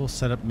 This whole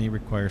setup may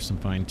require some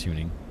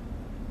fine-tuning.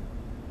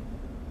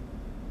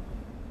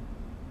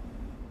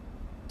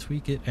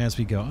 Tweak it as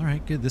we go.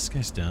 Alright, good. This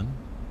guy's done.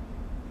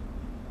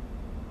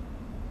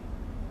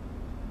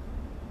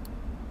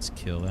 Let's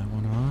kill that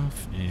one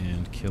off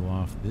and kill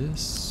off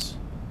this.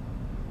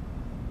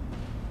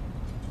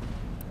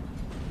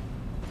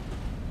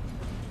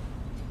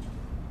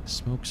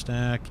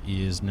 Smokestack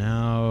is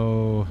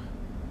now,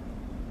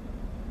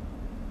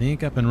 I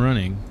think, up and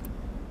running.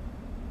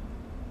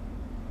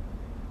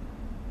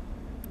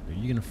 Are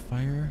you gonna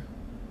fire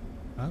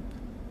up?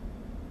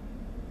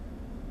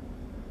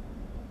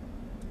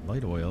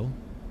 Light oil.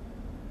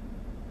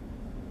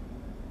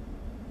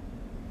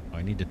 Oh,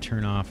 I need to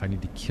turn off. I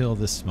need to kill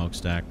this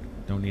smokestack.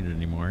 Don't need it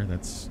anymore.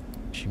 That's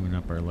chewing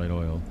up our light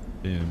oil.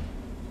 Boom.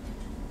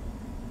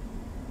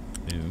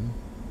 Boom.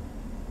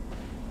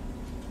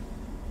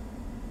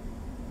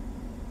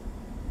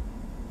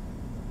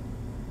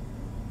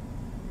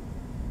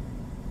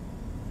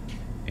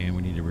 And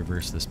we need to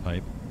reverse this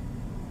pipe.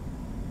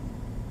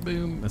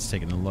 Boom. That's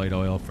taking the light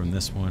oil from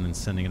this one and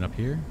sending it up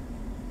here.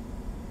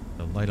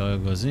 The light oil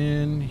goes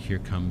in. Here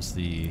comes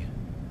the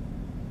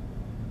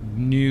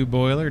new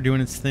boiler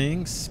doing its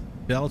thing,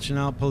 belching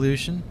out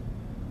pollution.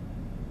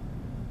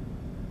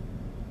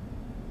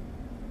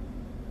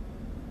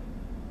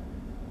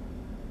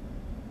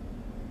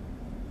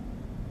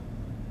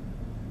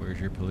 Where's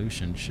your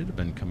pollution? Should have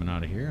been coming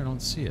out of here. I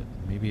don't see it.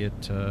 Maybe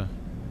it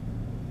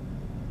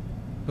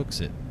hooks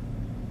it.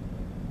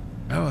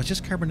 Oh, it's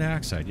just carbon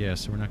dioxide. Yeah,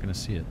 so we're not going to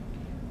see it.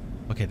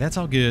 Okay, that's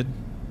all good.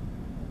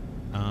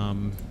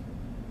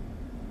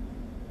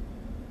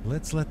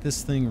 Let's let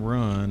this thing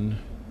run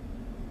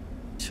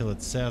till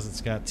it says it's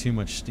got too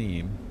much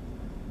steam.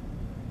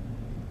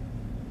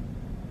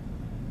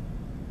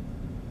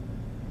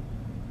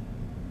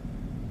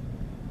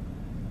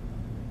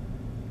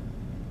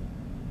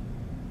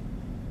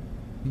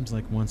 Seems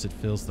like once it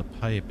fills the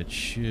pipe, it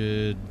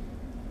should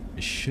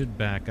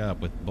back up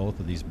with both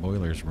of these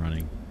boilers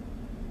running.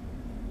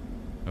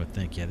 I would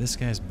think. Yeah, this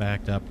guy's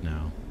backed up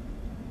now.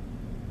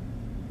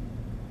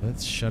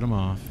 Let's shut him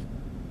off.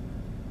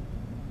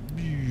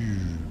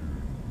 And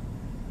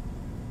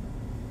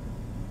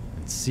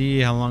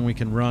see how long we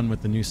can run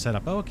with the new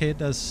setup. Oh, okay, it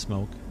does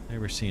smoke.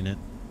 Never seen it.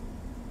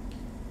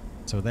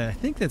 So that I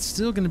think that's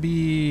still going to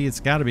be, it's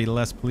got to be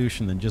less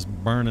pollution than just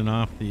burning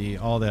off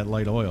all that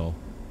light oil.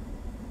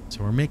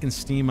 So we're making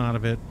steam out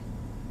of it.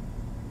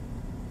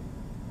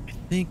 I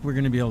think we're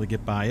going to be able to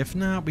get by. If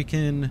not, we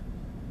can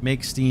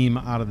make steam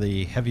out of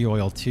the heavy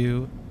oil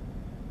too,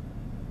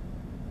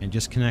 and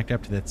just connect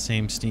up to that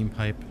same steam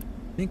pipe.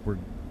 I think we're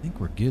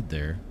good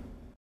there.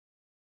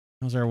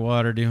 How's our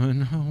water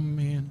doing? Oh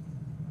man,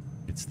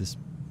 it's this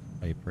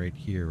pipe right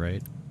here,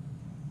 right?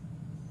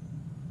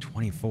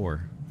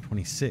 24,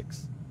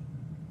 26,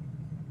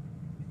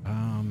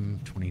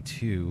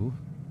 22.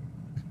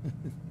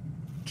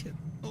 Get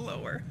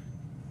lower.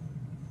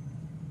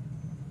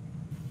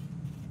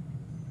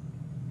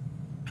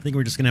 I think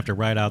we're just gonna have to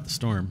ride out the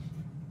storm.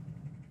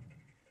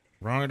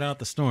 Ride out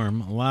the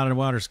storm. A lot of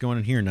water's going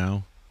in here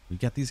now. We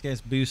got these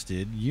guys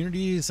boosted.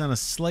 Unity is on a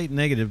slight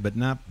negative, but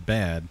not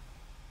bad.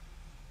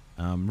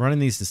 Running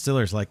these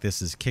distillers like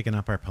this is kicking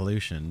up our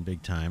pollution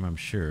big time, I'm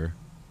sure.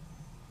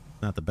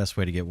 Not the best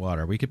way to get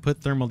water. We could put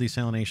thermal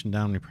desalination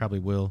down. We probably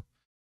will.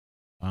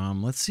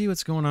 Let's see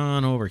what's going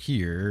on over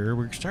here.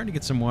 We're starting to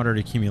get some water to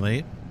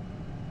accumulate.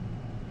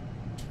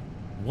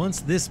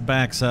 Once this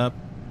backs up,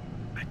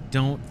 I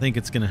don't think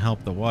it's going to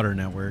help the water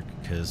network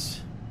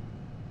because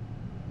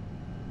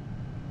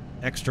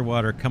extra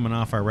water coming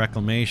off our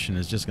reclamation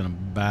is just going to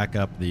back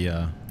up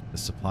the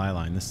supply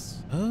line.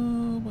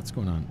 Oh, what's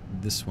going on?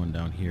 This one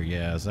down here,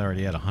 yeah, is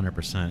already at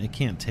 100%. It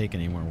can't take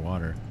any more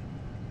water.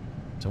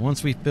 So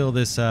once we fill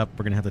this up,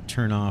 we're going to have to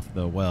turn off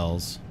the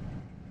wells.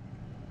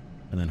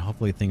 And then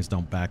hopefully things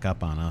don't back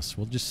up on us.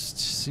 We'll just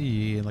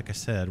see. Like I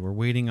said, we're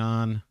waiting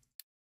on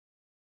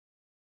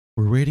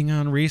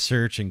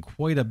research and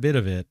quite a bit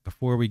of it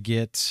before we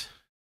get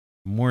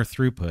more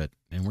throughput.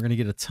 And we're going to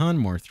get a ton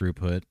more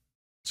throughput.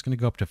 It's going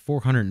to go up to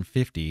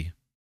 450.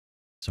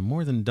 So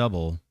more than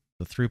double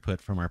the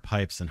throughput from our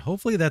pipes. And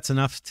hopefully that's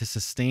enough to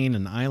sustain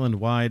an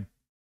island-wide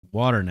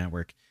water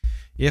network.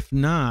 If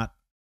not,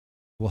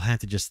 we'll have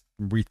to just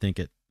rethink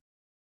it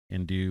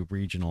and do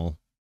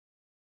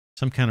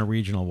some kind of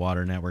regional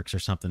water networks or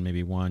something.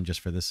 Maybe one just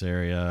for this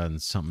area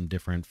and something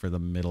different for the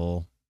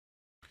middle.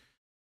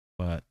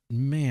 But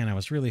man, I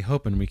was really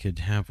hoping we could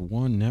have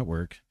one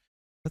network.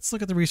 Let's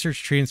look at the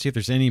research tree and see if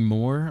there's any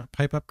more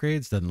pipe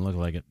upgrades. Doesn't look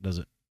like it, does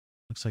it?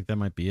 Looks like that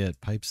might be it.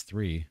 Pipes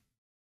 3.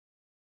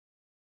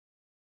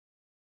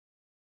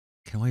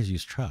 Can always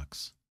use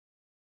trucks.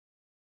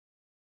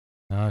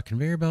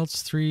 Conveyor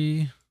belts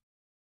 3.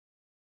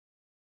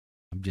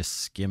 I'm just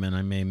skimming.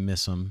 I may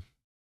miss them.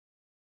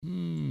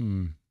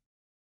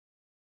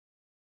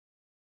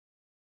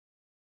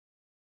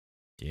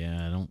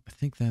 Yeah, I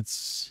think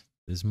that's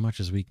as much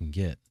as we can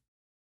get.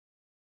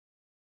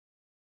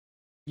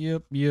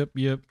 Yep.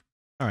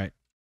 All right.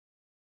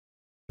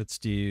 Let's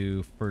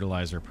do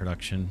fertilizer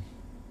production.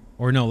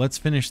 Or no, let's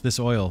finish this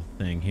oil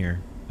thing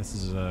here. This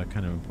is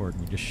kind of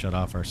important. We just shut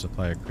off our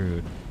supply of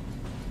crude.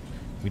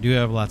 We do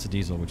have lots of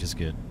diesel, which is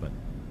good, but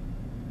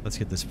let's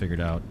get this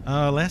figured out.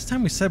 Last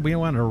time we said we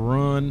wanted to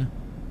run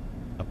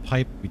a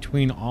pipe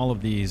between all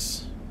of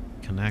these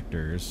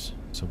connectors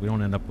so we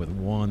don't end up with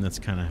one that's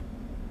kind of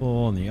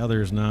full and the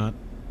other's not.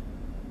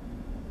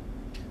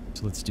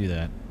 So let's do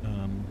that.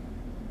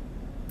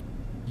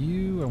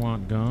 You I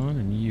want gone,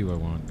 and you I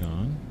want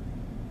gone.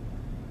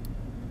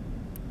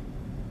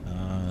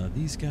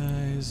 These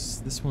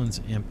guys, this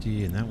one's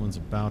empty and that one's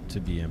about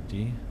to be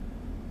empty.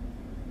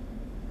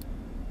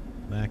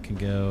 That can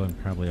go, and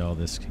probably all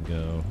this can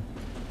go.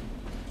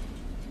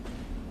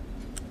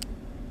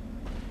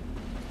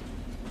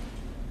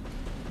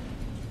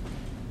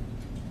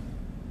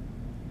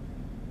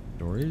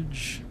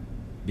 Storage,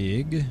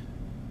 big,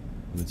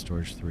 with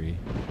storage 3.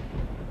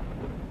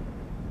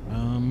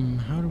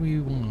 How do we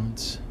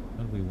want?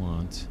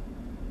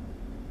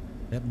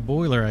 That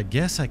boiler, I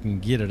guess I can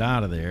get it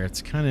out of there.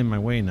 It's kind of in my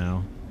way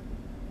now.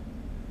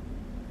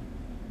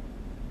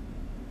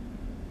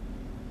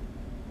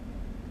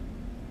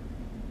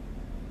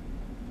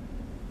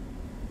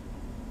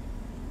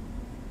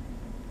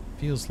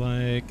 Feels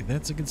like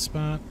that's a good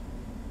spot.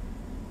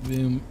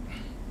 Boom.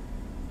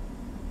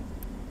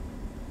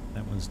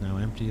 That one's now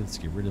empty. Let's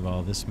get rid of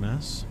all this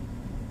mess.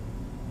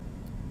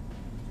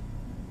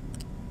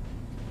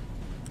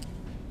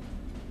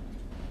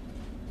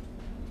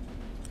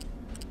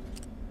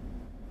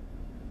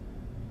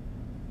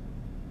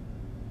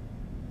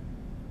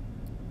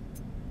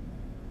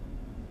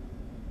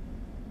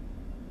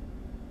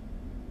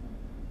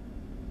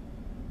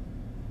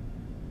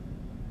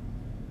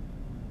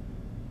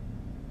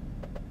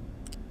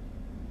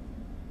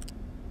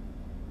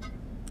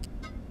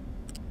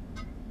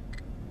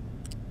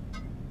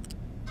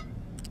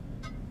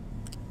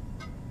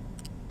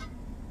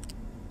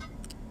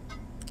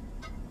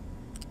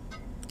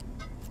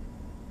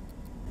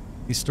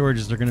 These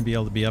storages are going to be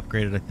able to be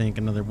upgraded, I think.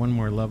 One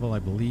more level, I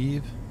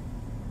believe.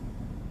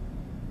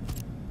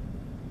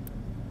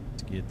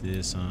 Let's get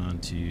this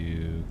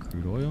onto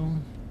crude oil.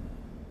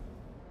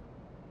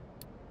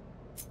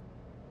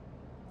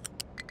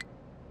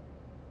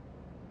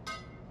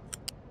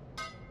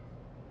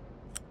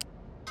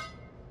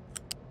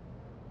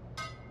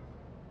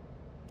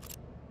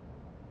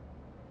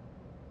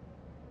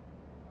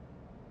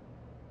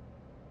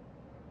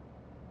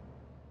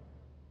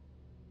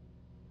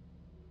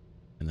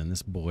 And then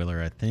this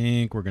boiler, I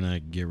think we're going to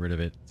get rid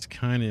of it. It's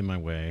kind of in my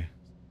way.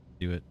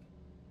 Do it.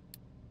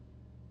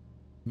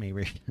 May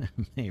regret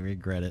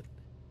it.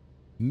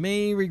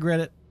 May regret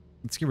it.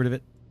 Let's get rid of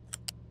it.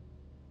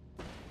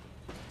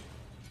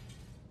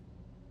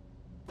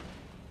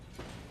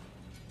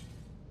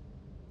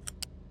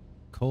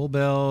 Coal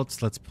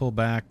belts. Let's pull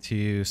back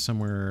to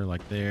somewhere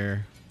like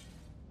there.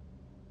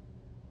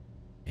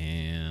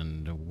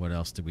 And what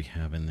else did we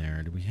have in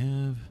there? Do we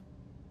have...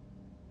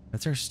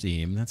 That's our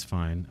steam. That's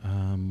fine.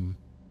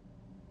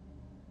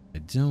 I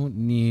don't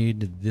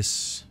need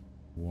this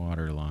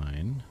water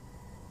line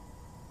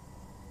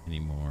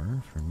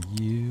anymore from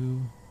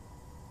you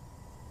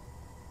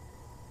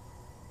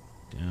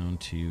down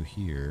to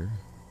here.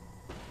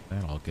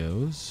 That all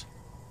goes.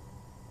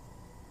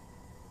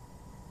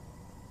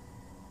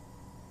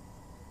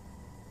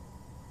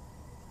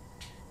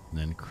 And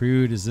then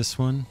crude is this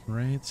one,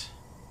 right?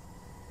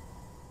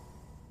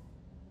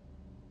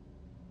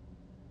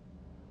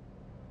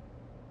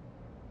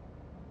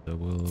 So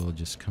we'll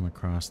just come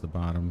across the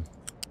bottom.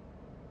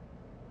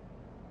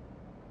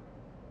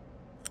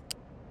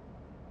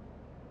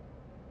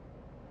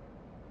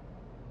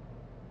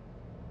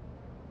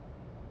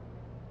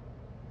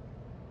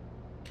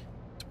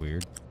 It's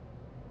weird.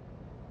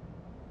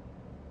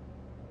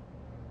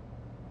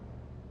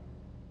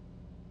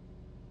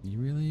 You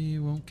really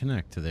won't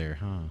connect to there,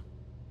 huh?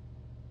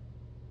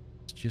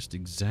 It's just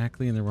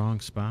exactly in the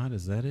wrong spot.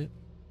 Is that it?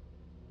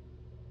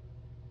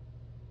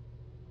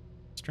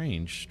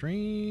 Strange,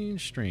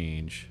 strange,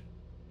 strange.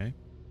 Okay.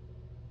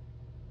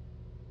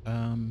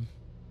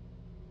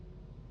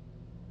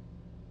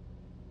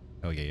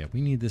 Oh, yeah.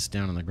 We need this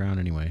down on the ground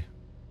anyway.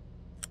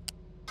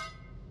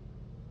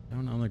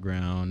 Down on the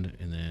ground,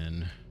 and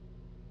then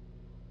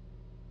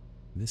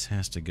this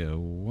has to go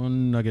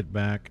one nugget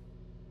back.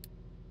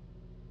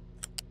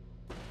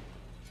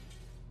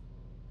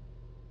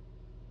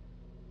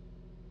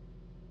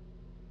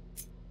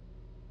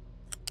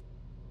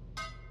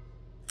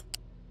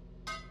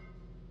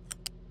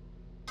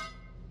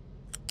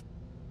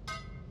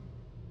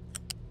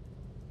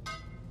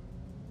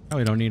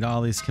 Probably don't need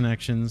all these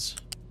connections,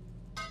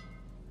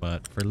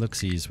 but for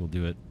looksies, we'll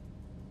do it.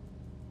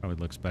 Probably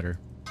looks better.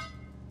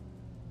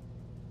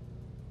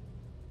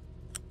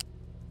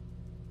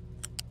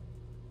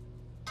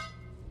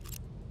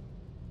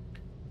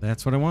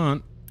 That's what I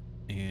want.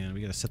 And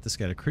we gotta set this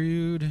guy to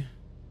crude.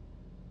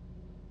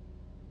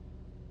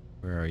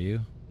 Where are you?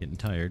 Getting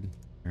tired,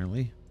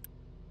 apparently.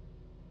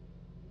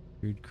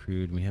 Crude,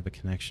 crude. We have a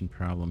connection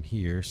problem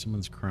here.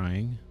 Someone's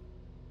crying.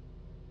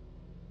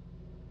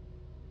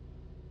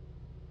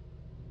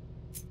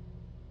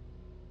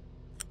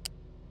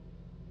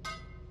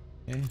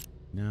 Okay,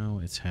 now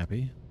it's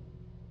happy.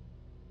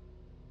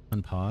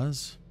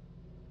 Unpause.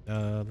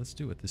 Let's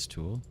do it with this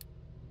tool.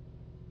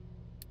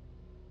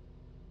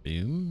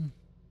 Boom.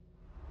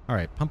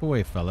 Alright, pump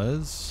away,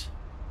 fellas.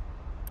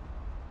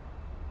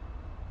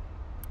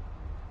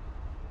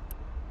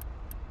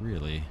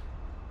 Really?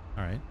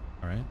 Alright,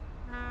 alright.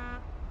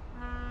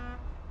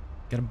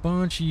 Got a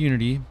bunch of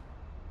Unity.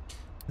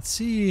 Let's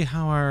see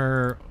how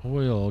our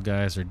oil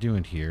guys are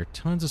doing here.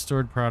 Tons of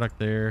stored product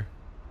there.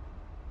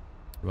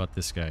 What about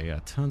this guy? Yeah,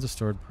 tons of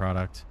stored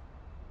product.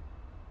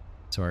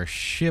 So our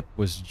ship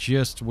was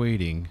just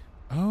waiting.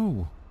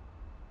 Oh.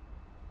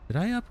 Did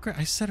I upgrade?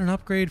 I set an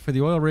upgrade for the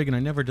oil rig and I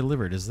never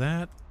delivered. Is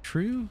that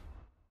true?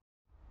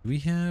 Do we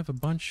have a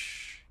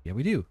bunch? Yeah,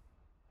 we do.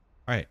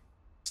 All right.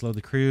 Let's load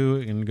the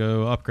crew and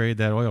go upgrade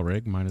that oil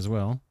rig. Might as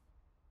well.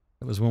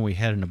 That was when we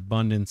had an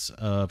abundance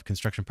of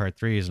construction part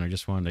 3s and I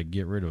just wanted to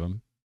get rid of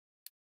them.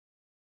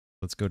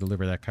 Let's go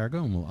deliver that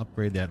cargo and we'll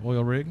upgrade that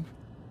oil rig.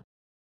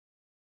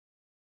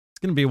 It's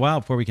going to be a while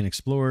before we can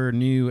explore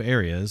new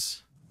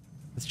areas.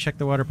 Let's check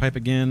the water pipe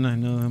again. I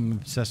know I'm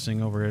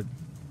obsessing over it.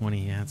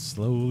 20, yeah, it's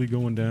slowly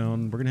going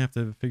down. We're going to have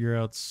to figure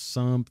out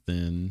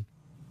something.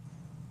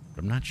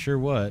 But I'm not sure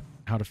what,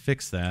 how to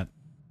fix that.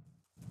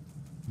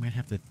 Might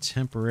have to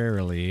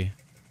temporarily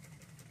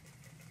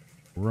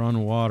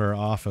run water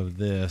off of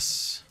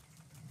this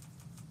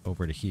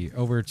over to here.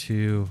 Over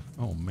to,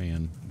 oh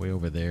man, way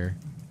over there.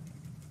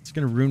 It's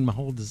going to ruin my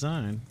whole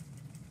design.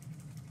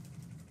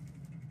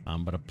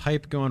 But a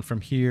pipe going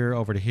from here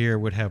over to here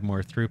would have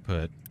more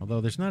throughput.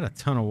 Although there's not a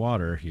ton of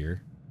water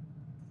here.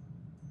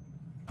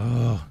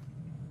 Oh.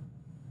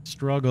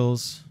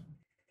 Struggles.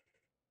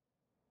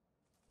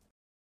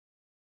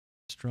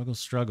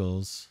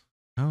 Struggles.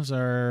 How's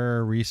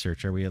our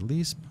research? Are we at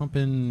least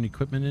pumping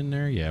equipment in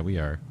there? Yeah, we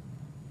are.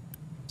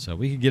 So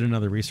we could get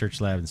another research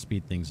lab and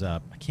speed things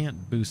up. I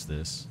can't boost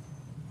this.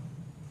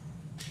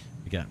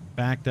 We got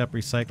backed up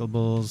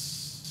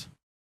recyclables.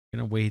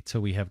 Gonna wait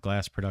till we have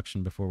glass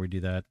production before we do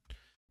that.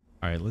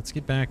 All right, let's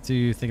get back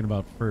to thinking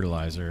about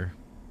fertilizer.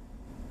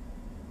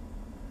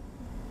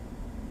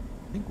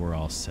 I think we're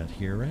all set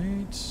here,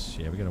 right?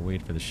 Yeah, we gotta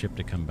wait for the ship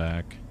to come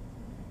back.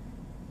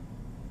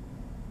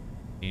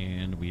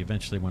 And we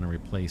eventually want to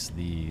replace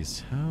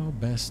these. How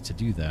best to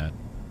do that?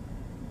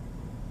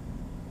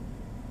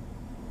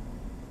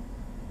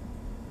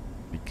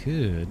 We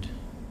could.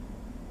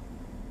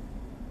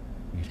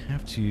 We'd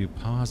have to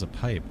pause a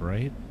pipe,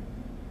 right?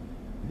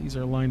 These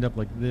are lined up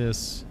like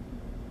this.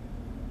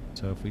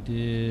 So if we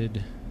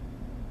did...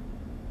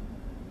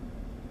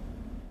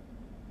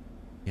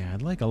 Yeah,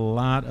 I'd like a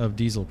lot of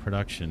diesel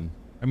production.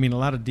 I mean, a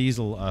lot of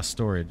diesel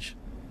storage.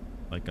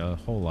 Like a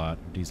whole lot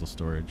of diesel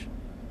storage.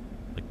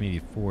 Like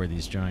maybe 4 of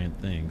these giant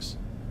things.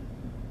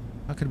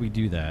 How could we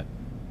do that?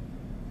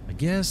 I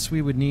guess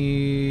we would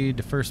need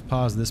to first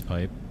pause this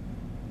pipe.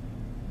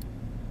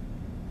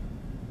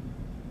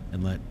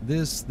 And let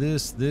this,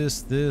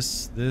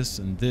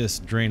 and this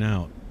drain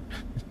out.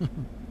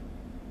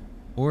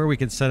 Or we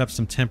could set up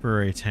some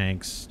temporary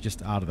tanks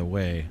just out of the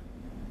way.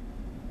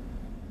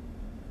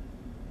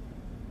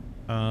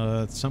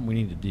 It's something we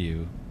need to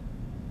do.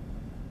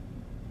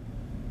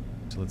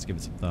 So let's give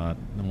it some thought.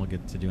 Then we'll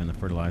get to doing the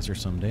fertilizer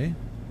someday.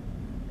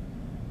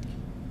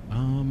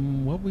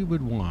 What we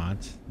would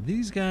want...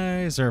 These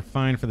guys are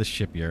fine for the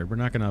shipyard. We're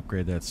not going to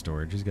upgrade that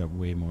storage. He's got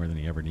way more than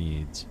he ever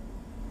needs.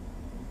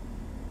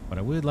 But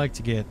I would like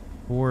to get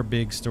 4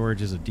 big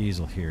storages of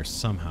diesel here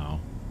somehow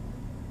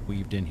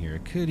weaved in here.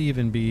 It could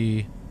even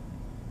be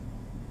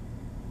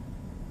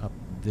up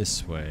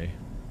this way.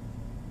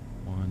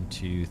 1,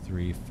 2,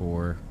 3,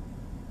 4.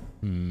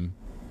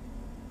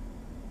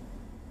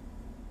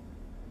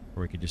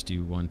 Or we could just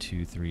do 1,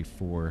 2, 3,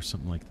 4,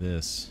 something like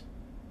this.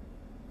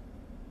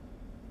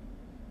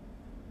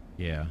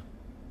 Yeah.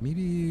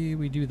 Maybe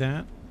we do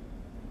that.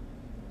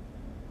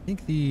 I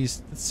think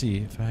these... Let's see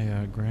if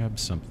I grab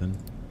something.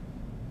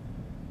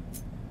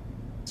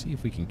 See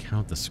if we can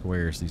count the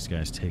squares these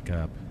guys take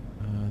up.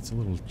 It's a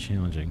little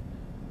challenging.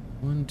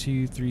 1,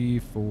 2, 3,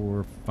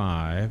 4,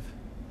 5.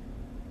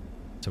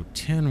 So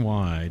 10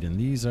 wide, and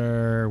these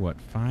are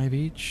what, 5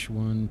 each?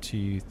 1,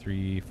 2,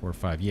 3, 4,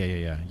 5.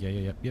 Yeah.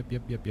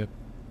 Yep.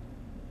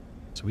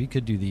 So we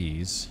could do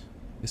these.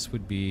 This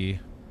would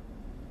be...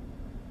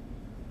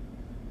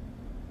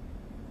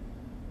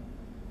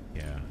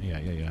 Yeah.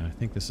 I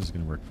think this is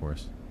going to work for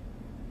us.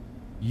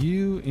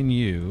 You and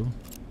you.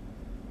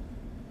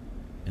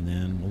 And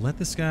then we'll let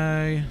this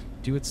guy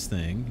do its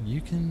thing.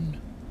 You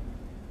can...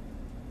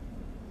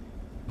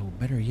 Oh,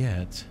 better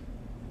yet.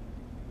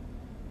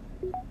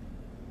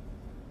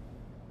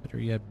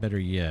 Better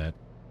yet.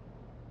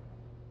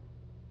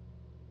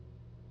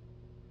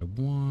 I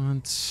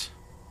want...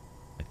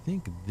 I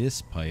think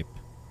this pipe.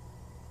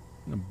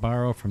 I'm going to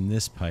borrow from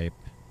this pipe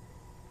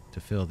to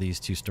fill these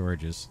 2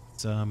 storages.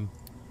 Let's,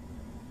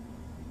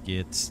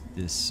 get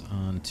this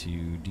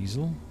onto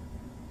diesel.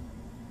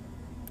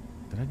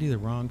 Did I do the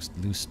wrong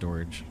loose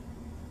storage?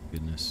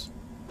 Goodness.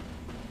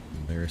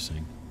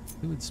 Embarrassing.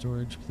 Fluid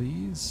storage,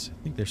 please.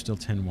 I think they're still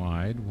 10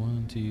 wide.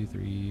 1, 2,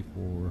 3,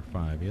 4,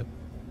 5. Yep.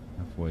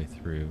 Halfway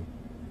through.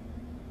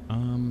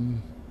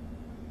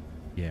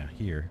 Yeah,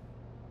 here.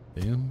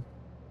 Boom.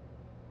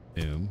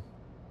 Boom.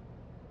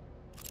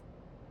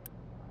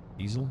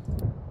 Diesel.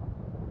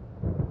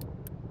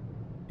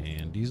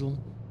 And diesel.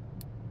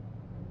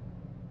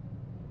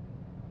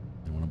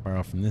 I want to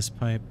borrow from this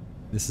pipe.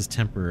 This is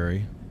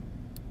temporary.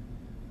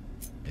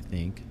 I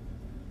think.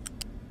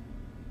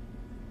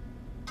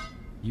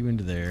 You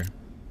into there.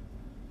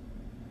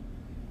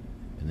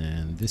 And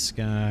then this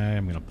guy,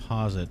 I'm going to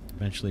pause it.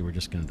 Eventually we're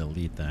just going to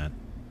delete that.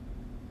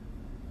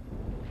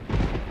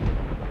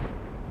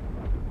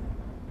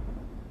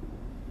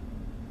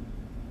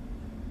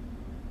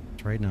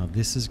 So right now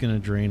this is going to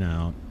drain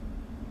out.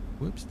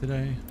 Whoops, did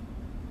I?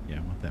 Yeah,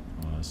 I want that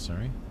pause,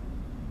 sorry.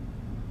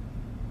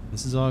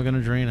 This is all going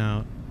to drain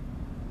out.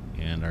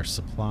 And our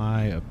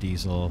supply of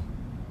diesel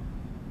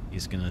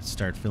is going to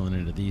start filling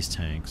into these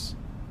tanks.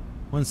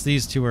 Once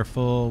these 2 are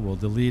full, we'll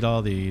delete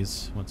all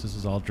these. Once this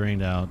is all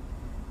drained out.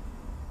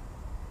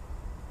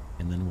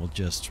 And then we'll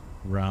just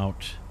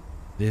route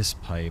this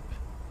pipe,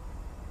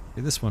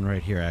 this one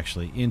right here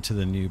actually, into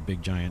the new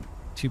big giant,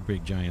 2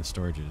 big giant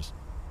storages.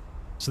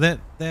 So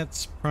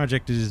that's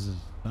project is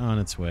on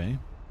its way.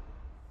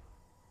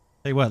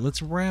 Tell you what,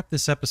 let's wrap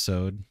this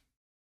episode.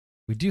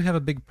 We do have a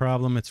big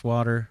problem. It's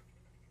water.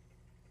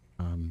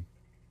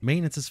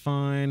 Maintenance is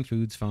fine.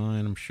 Food's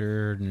fine, I'm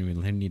sure. Don't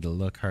even need to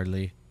look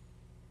hardly.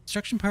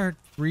 Construction part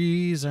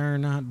 3s are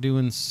not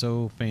doing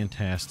so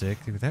fantastic.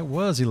 That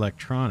was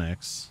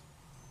electronics.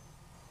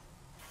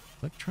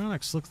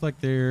 Electronics looks like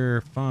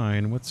they're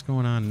fine. What's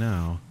going on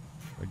now?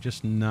 Or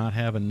just not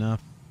have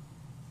enough...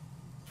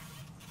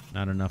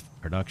 Not enough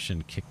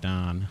production kicked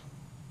on.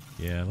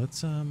 Yeah,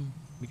 let's,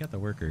 we got the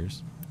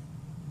workers.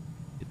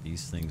 Get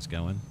these things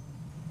going.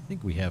 I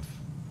think we have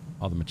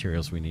all the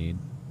materials we need.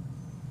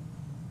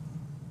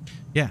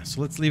 Yeah,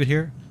 so let's leave it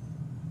here.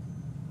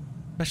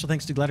 Special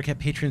thanks to Glidercat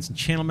patrons and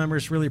channel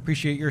members. Really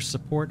appreciate your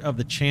support of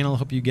the channel.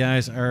 Hope you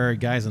guys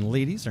and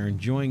ladies are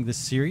enjoying this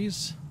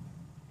series.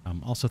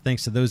 Also,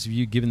 thanks to those of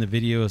you giving the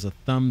videos a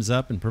thumbs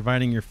up and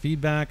providing your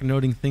feedback,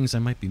 noting things I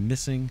might be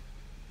missing,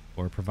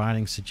 or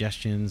providing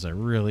suggestions. I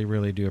really,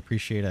 really do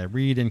appreciate it. I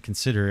read and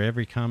consider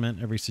every comment,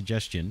 every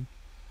suggestion.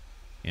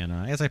 And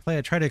as I play,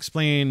 I try to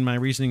explain my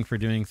reasoning for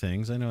doing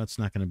things. I know it's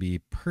not going to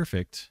be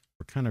perfect.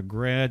 We're kind of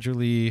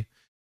gradually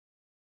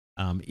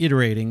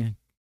iterating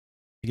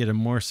to get a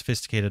more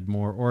sophisticated,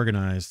 more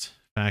organized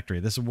factory.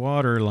 This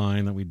water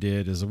line that we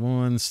did is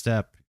one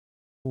step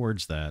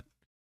towards that.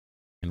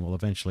 And we'll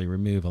eventually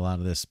remove a lot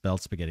of this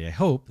belt spaghetti. I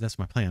hope. That's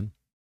my plan.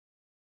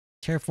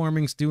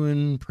 Terraforming's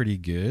doing pretty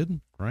good,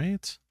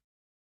 right?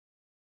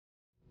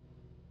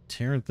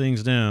 Tearing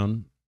things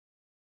down.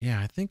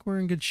 Yeah, I think we're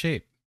in good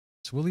shape.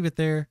 So we'll leave it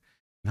there.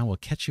 Now we'll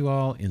catch you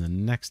all in the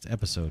next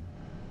episode.